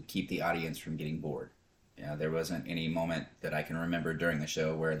to keep the audience from getting bored. Yeah, there wasn't any moment that I can remember during the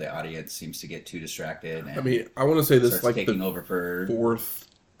show where the audience seems to get too distracted. And I mean, I want to say this like taking the over for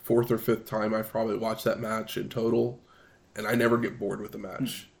fourth or fifth time I've probably watched that match in total, and I never get bored with the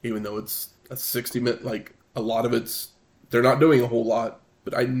match, even though it's a 60-minute. Like a lot of they're not doing a whole lot,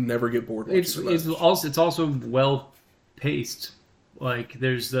 but I never get bored watching the match. It's also well paced. Like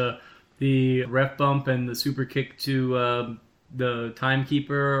there's the ref bump and the super kick to the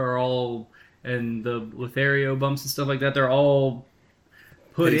timekeeper are all, and the Lothario bumps and stuff like that. They're all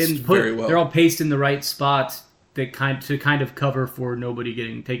very well. They're all paced in the right spot that kind of cover for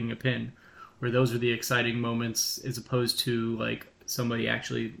nobody taking a pin. Where those are the exciting moments as opposed to like somebody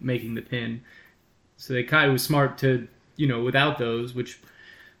actually making the pin. So they kind of was smart to, without those, which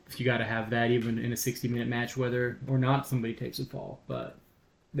if you got to have that even in a 60-minute match, whether or not somebody takes a fall, but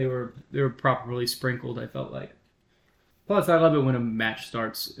they were properly sprinkled. I felt like. Plus, I love it when a match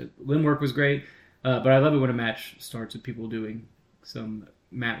starts. Limb work was great, but I love it when a match starts with people doing some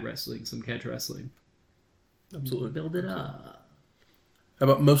mat wrestling, some catch wrestling. Absolutely, Build it up. How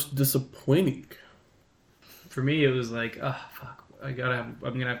about most disappointing? For me, it was like, oh fuck, I'm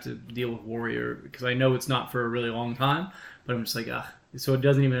gonna have to deal with Warrior because I know it's not for a really long time, but I'm just like, so it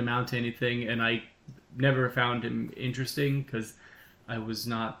doesn't even amount to anything, and I never found him interesting because I was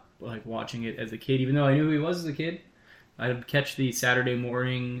not like watching it as a kid, even though I knew who he was as a kid. I'd catch the Saturday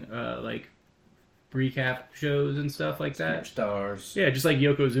morning like recap shows and stuff like that. Stars. Yeah, just like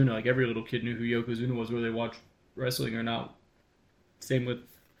Yokozuna. Like every little kid knew who Yokozuna was, whether they watched wrestling or not. Same with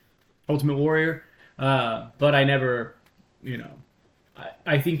Ultimate Warrior. But I never,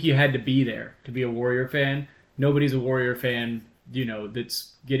 I think you had to be there to be a Warrior fan. Nobody's a Warrior fan,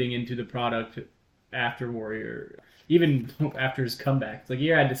 that's getting into the product after Warrior, even after his comeback. It's like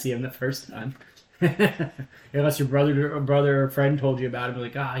you had to see him the first time. Unless your brother or friend told you about him,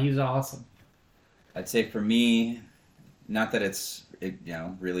 like, he was awesome. I'd say for me, not that it's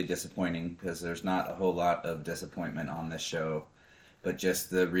really disappointing because there's not a whole lot of disappointment on this show, but just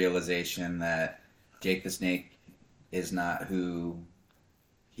the realization that Jake the Snake is not who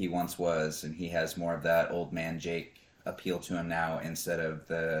he once was, and he has more of that old man Jake appeal to him now instead of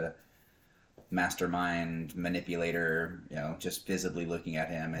the mastermind manipulator, just visibly looking at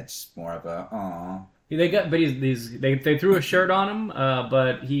him. It's more of a aww. They threw a shirt on him,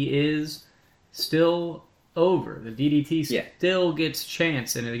 but he is still over. The DDT still gets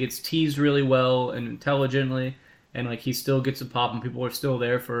chance, and it gets teased really well and intelligently, and like he still gets a pop, and people are still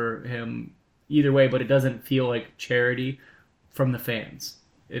there for him either way. But it doesn't feel like charity from the fans.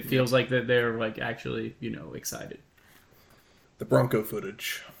 It feels like that they're like actually, excited. The Bronco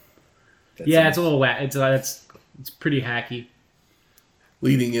footage. It's a little whack. It's pretty hacky.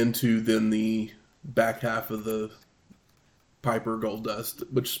 Leading into then the back half of the Piper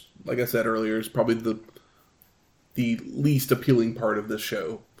Goldust, which, like I said earlier, is probably the least appealing part of this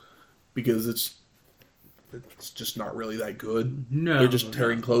show because it's just not really that good. No, they're just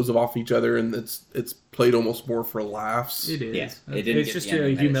tearing clothes off each other, and it's played almost more for laughs. It is. Yeah, it's just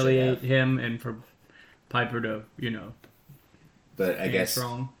to humiliate him and for Piper to, But I guess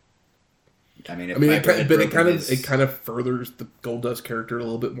wrong. It kind of furthers the Goldust character a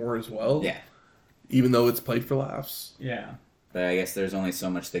little bit more as well. Yeah. Even though it's played for laughs. Yeah. But I guess there's only so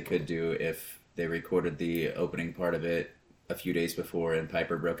much they could do if they recorded the opening part of it a few days before and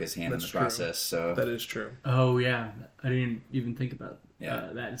Piper broke his hand in the process. So that is true. Oh yeah, I didn't even think about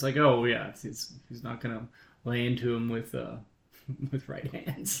that. It's like, oh yeah, he's not gonna lay into him with with right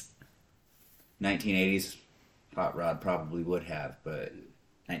hands. 1980s, Hot Rod probably would have, but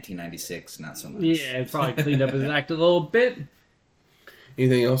 1996, not so much. Yeah, it probably cleaned up his act a little bit.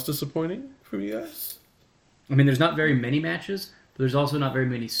 Anything else disappointing from you guys? I mean, there's not very many matches, but there's also not very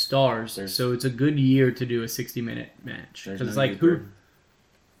many stars. So it's a good year to do a 60-minute match. There's Because it's no like, euchre. who?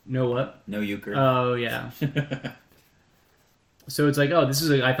 No what? No euchre. Oh, yeah. So it's like, oh, this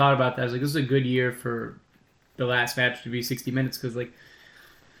is I thought about that. I was like, this is a good year for the last match to be 60 minutes. Because, like,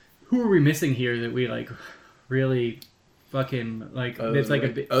 who are we missing here that we, like, really fucking, like, it's like a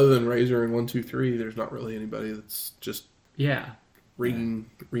bit. Other than Razor and 1-2-3, there's not really anybody that's just Yeah. ringing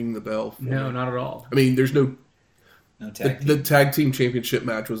the bell. For No, it. not at all. I mean, there's no. No tag team. The tag team championship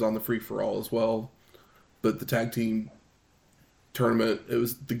match was on the free for all as well, but the tag team tournament, it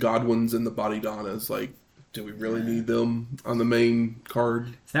was the Godwins and the Body Donnas. Like, do we really need them on the main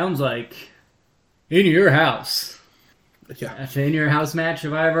card? Sounds like in your house. Yeah. That's an in your house match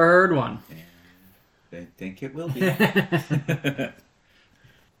if I ever heard one. I think it will be.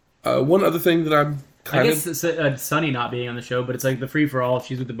 One other thing that I'm I kind guess of it's Sunny not being on the show, but it's like the free for all.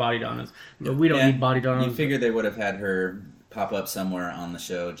 She's with the Body Donnas, but we don't Yeah, need Body Donnas. You figured they would have had her pop up somewhere on the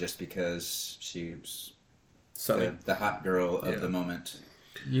show just because she's Sunny. the hot girl of Yeah. the moment.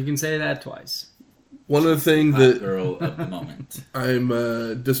 You can say that twice. One other thing Hot that girl of the moment.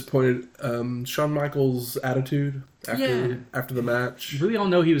 I'm disappointed. Shawn Michaels' attitude Yeah. after the match. We all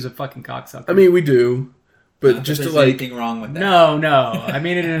know he was a fucking cocksucker. I mean, we do, but Not just that to there's like, anything wrong with that. no. I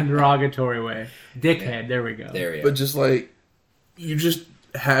mean it in a derogatory way. Dickhead. There we go. There you but go. just like, you just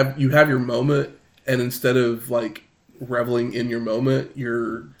have your moment, and instead of like reveling in your moment,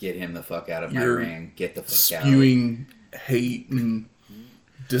 you're Get him the fuck out of my You're ring. Get the fuck out. spewing hate and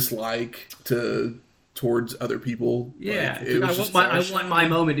dislike towards other people. Yeah, Like, it was just I want my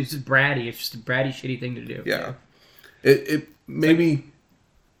moment. It's just bratty. It's just a bratty, shitty thing to do. yeah. It maybe.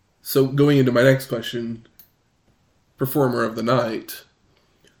 So going into my next question, performer of the night,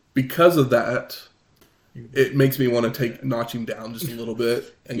 because of that, it makes me want to notch him down just a little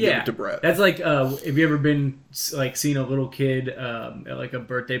bit and give it to Brett. That's like, have you ever been like seen a little kid at like a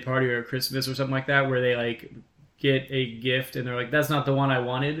birthday party or a Christmas or something like that, where they like get a gift and they're like, "That's not the one I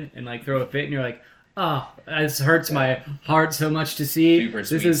wanted," and like throw a fit, and you're like, "Oh, this hurts my heart so much to see." Super This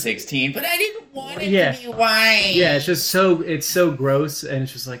Sweet is 16, but I didn't want it Yeah. to be white. yeah, it's just so gross, and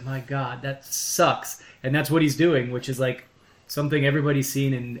it's just like, my God, that sucks. And that's what he's doing, which is like something everybody's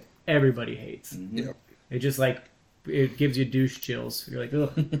seen and everybody hates. Yep. It just like it gives you douche chills. You're like,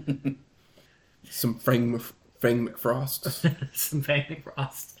 ugh. Some Fang McFrost. Some Panic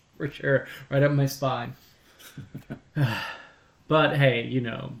Frost for sure, right up my spine. But hey, you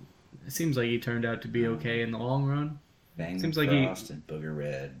know, it seems like he turned out to be okay in the long run. Bang Seems Seems like like he- Frost and Booger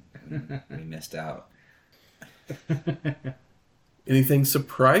Red. We missed out. Anything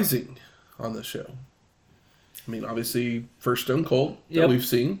surprising on the show? I mean, obviously, first Stone Cold that Yep. we've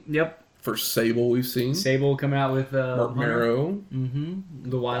seen. Yep, First Sable we've seen. Sable coming out with Mark Marrow.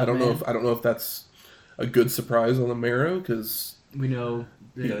 the Wild I don't Man. know if that's a good surprise on the Marrow, because We know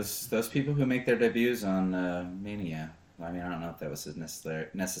that Those people who make their debuts on Mania. I mean, I don't know if that was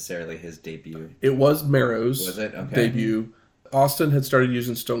necessarily his debut. it was Marrow's Was it? Okay. debut. Austin had started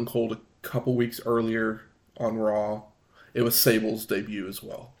using Stone Cold a couple weeks earlier on Raw. It was Sable's debut as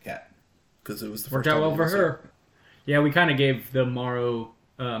well, Yeah. because it was the worked first out time well he for was her. Yeah, we kind of gave the Marrow.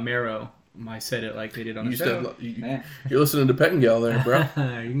 I said it like they did on there. the show. Yeah. You're listening to Pettingill there, bro.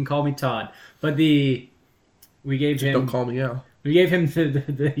 You can call me Todd, but we gave him Don't call me out. we gave him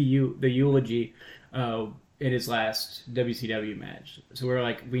the eulogy in his last WCW match. So we're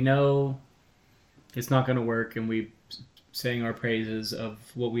like, we know it's not going to work, and we sang our praises of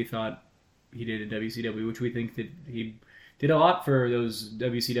what we thought he did in WCW, which we think that he did a lot for those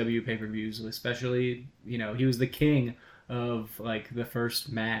WCW pay-per-views, especially, you know, he was the king of like the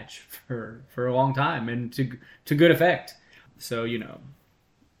first match for a long time, and to good effect. So, you know,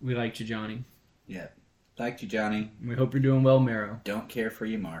 we liked you, Johnny. Yeah. Liked you, Johnny. We hope you're doing well, Marrow. Don't care for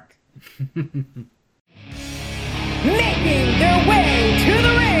you, Mark. Making their way to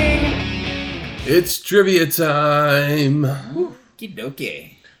the ring, It's trivia time.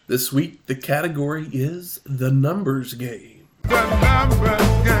 Kidoke. This week, the category is the numbers game.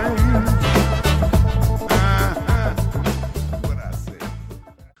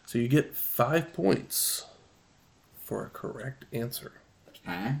 So you get 5 points for a correct answer.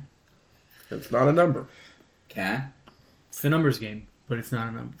 Okay. It's not a number. Okay. It's the numbers game, but it's not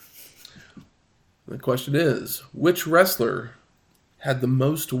a number. The question is, which wrestler had the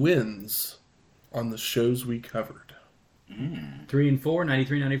most wins on the shows we covered? 3 and 4,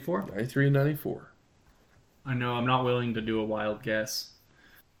 93, 94. 93 and 94. I know I'm not willing to do a wild guess.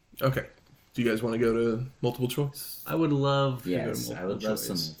 Okay. Do you guys want to go to multiple choice? I would love to go to Yes, multiple I would love choice.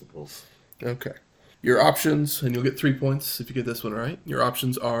 some multiples. Okay. Your options, and you'll get 3 points if you get this one right. Your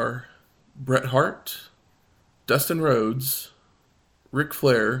options are Bret Hart, Dustin Rhodes, Ric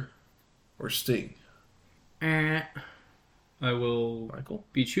Flair, or Sting. I will Michael?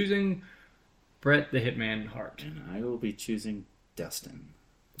 be choosing Bret the Hitman Hart. And I will be choosing Dustin.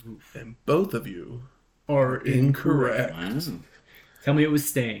 And both of you Or incorrect. Wow. Tell me it was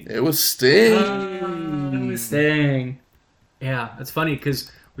Sting. It was Sting. It was Sting. Yeah, it's funny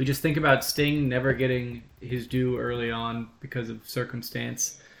because we just think about Sting never getting his due early on because of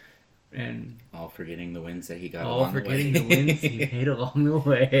circumstance. And All forgetting the wins that he got all along forgetting the the way. wins he made along the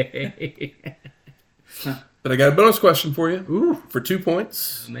way. But I got a bonus question for you Ooh, for 2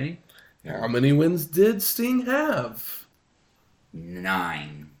 points. how many? How many wins did Sting have?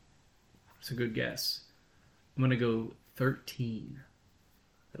 9. That's a good guess. I'm going to go 13.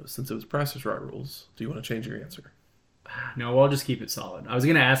 Since it was Price is Right rules, do you want to change your answer? No, I'll just keep it solid. I was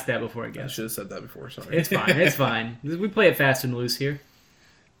going to ask that before I I guessed. should have said that before, sorry. It's fine. It's fine. We play it fast and loose here.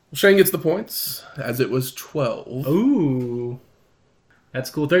 Well, Shane gets the points, as it was 12. Ooh. That's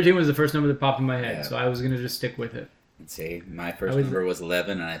cool. 13 was the first number that popped in my head, Yeah. so I was going to just stick with it. Let's see, my first I was- number was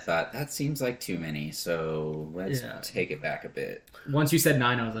 11, and I thought, that seems like too many, so let's Yeah. take it back a bit. Once you said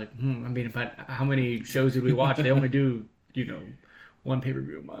 9, I was like, I mean, but how many shows did we watch? They only do, one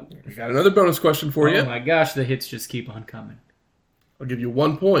pay-per-view a month. I got another bonus question for Oh you. my gosh, the hits just keep on coming. I'll give you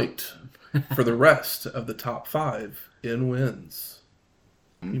 1 point for the rest of the top 5 in wins.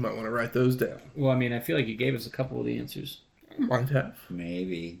 You might want to write those down. Well, I mean, I feel like you gave us a couple of the answers. Might have.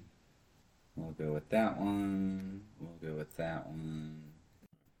 Maybe. We'll go with that one. We'll go with that one.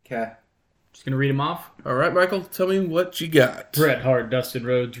 Okay. Just going to read them off. All right, Michael, tell me what you got. Bret Hart, Dustin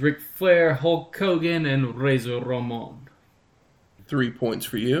Rhodes, Ric Flair, Hulk Hogan, and Razor Ramon. 3 points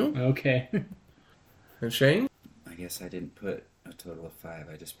for you. Okay. And Shane? I guess I didn't put a total of 5.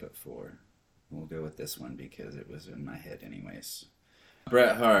 I just put 4. We'll go with this one because it was in my head anyways.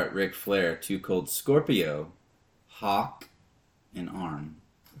 Bret Hart, Ric Flair, Too Cold Scorpio, Hawk, and Arn.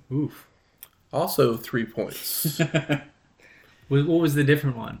 Oof. Also 3 points. What was the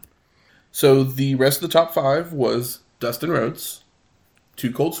different one? So the rest of the top 5 was Dustin Rhodes,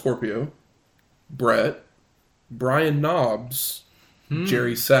 Too Cold Scorpio, Bret, Brian Knobbs,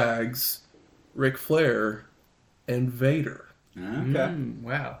 Jerry Sags, Ric Flair, and Vader. Okay.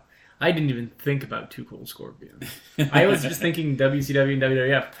 Wow. I didn't even think about Too Cold Scorpio. I was just thinking WCW and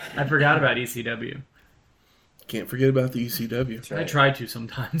WWF. I forgot about ECW. Can't forget about the ECW. That's right. I try to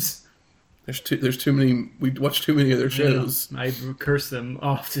sometimes. There's too many. We watch too many of their shows. I curse them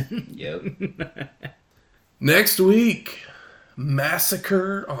often. Yep. Next week,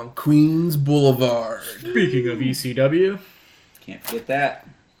 Massacre on Queens Boulevard. Speaking of ECW, Can't forget that.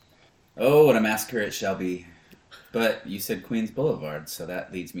 Oh, what a massacre it shall be. But you said Queens Boulevard, so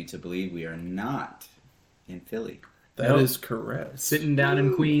that leads me to believe we are not in Philly. That Nope. is correct. sitting down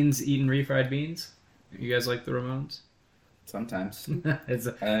in Queens eating refried beans. You guys like the Ramones? Sometimes. It's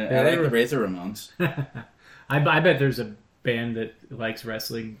I like the Razor Ramones. I bet there's a band that likes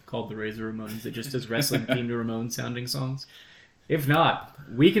wrestling called the Razor Ramones that just does wrestling themed Ramones sounding songs. If not,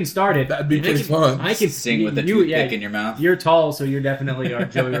 we can start it. That'd be And pretty fun. I can Sing with a toothpick in your mouth. You're tall, so you're definitely our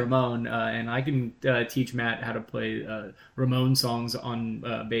Joey Ramone, and I can teach Matt how to play Ramone songs on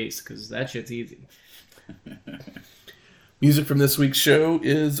bass because that shit's easy. Music from this week's show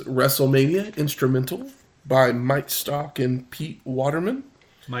is WrestleMania Instrumental by Mike Stock and Pete Waterman.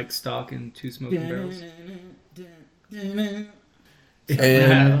 Mike Stock and Two Smoking Barrels. I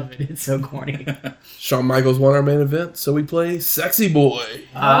And love it. It's so corny. Shawn Michaels won our main event, so we play Sexy Boy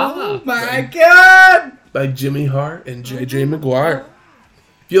Oh my god! by Jimmy Hart and JJ Maguire.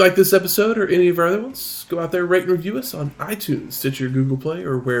 If you like this episode or any of our other ones, go out there, rate and review us on iTunes, Stitcher, Google Play,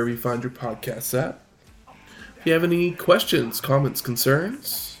 or wherever you find your podcasts at. If you have any questions, comments,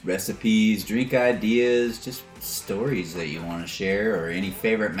 concerns, Recipes, drink ideas, just stories that you want to share, or any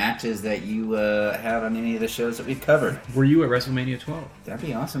favorite matches that you have on any of the shows that we've covered. Were you at WrestleMania 12? That'd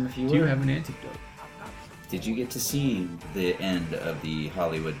be awesome if you Do you were. have an anecdote? Did you get to see the end of the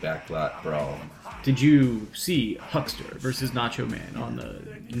Hollywood Backlot Brawl? Did you see Huckster versus Nacho Man on the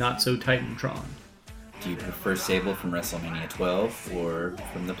Not So Titantron? Do you prefer Sable from WrestleMania 12 or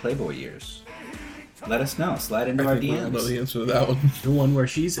from the Playboy years? Let us know. Slide into our I think we all know the DMs. answer to that one. The one where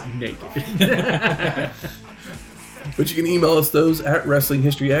she's naked. But you can email us those at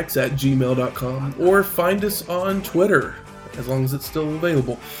WrestlingHistoryX@gmail.com or find us on Twitter, as long as it's still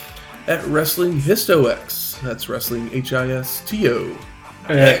available, at WrestlingHistoX. That's Wrestling HISTOX.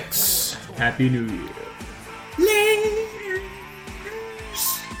 Happy New Year.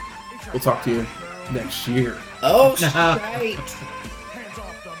 We'll talk to you next year. Oh, right.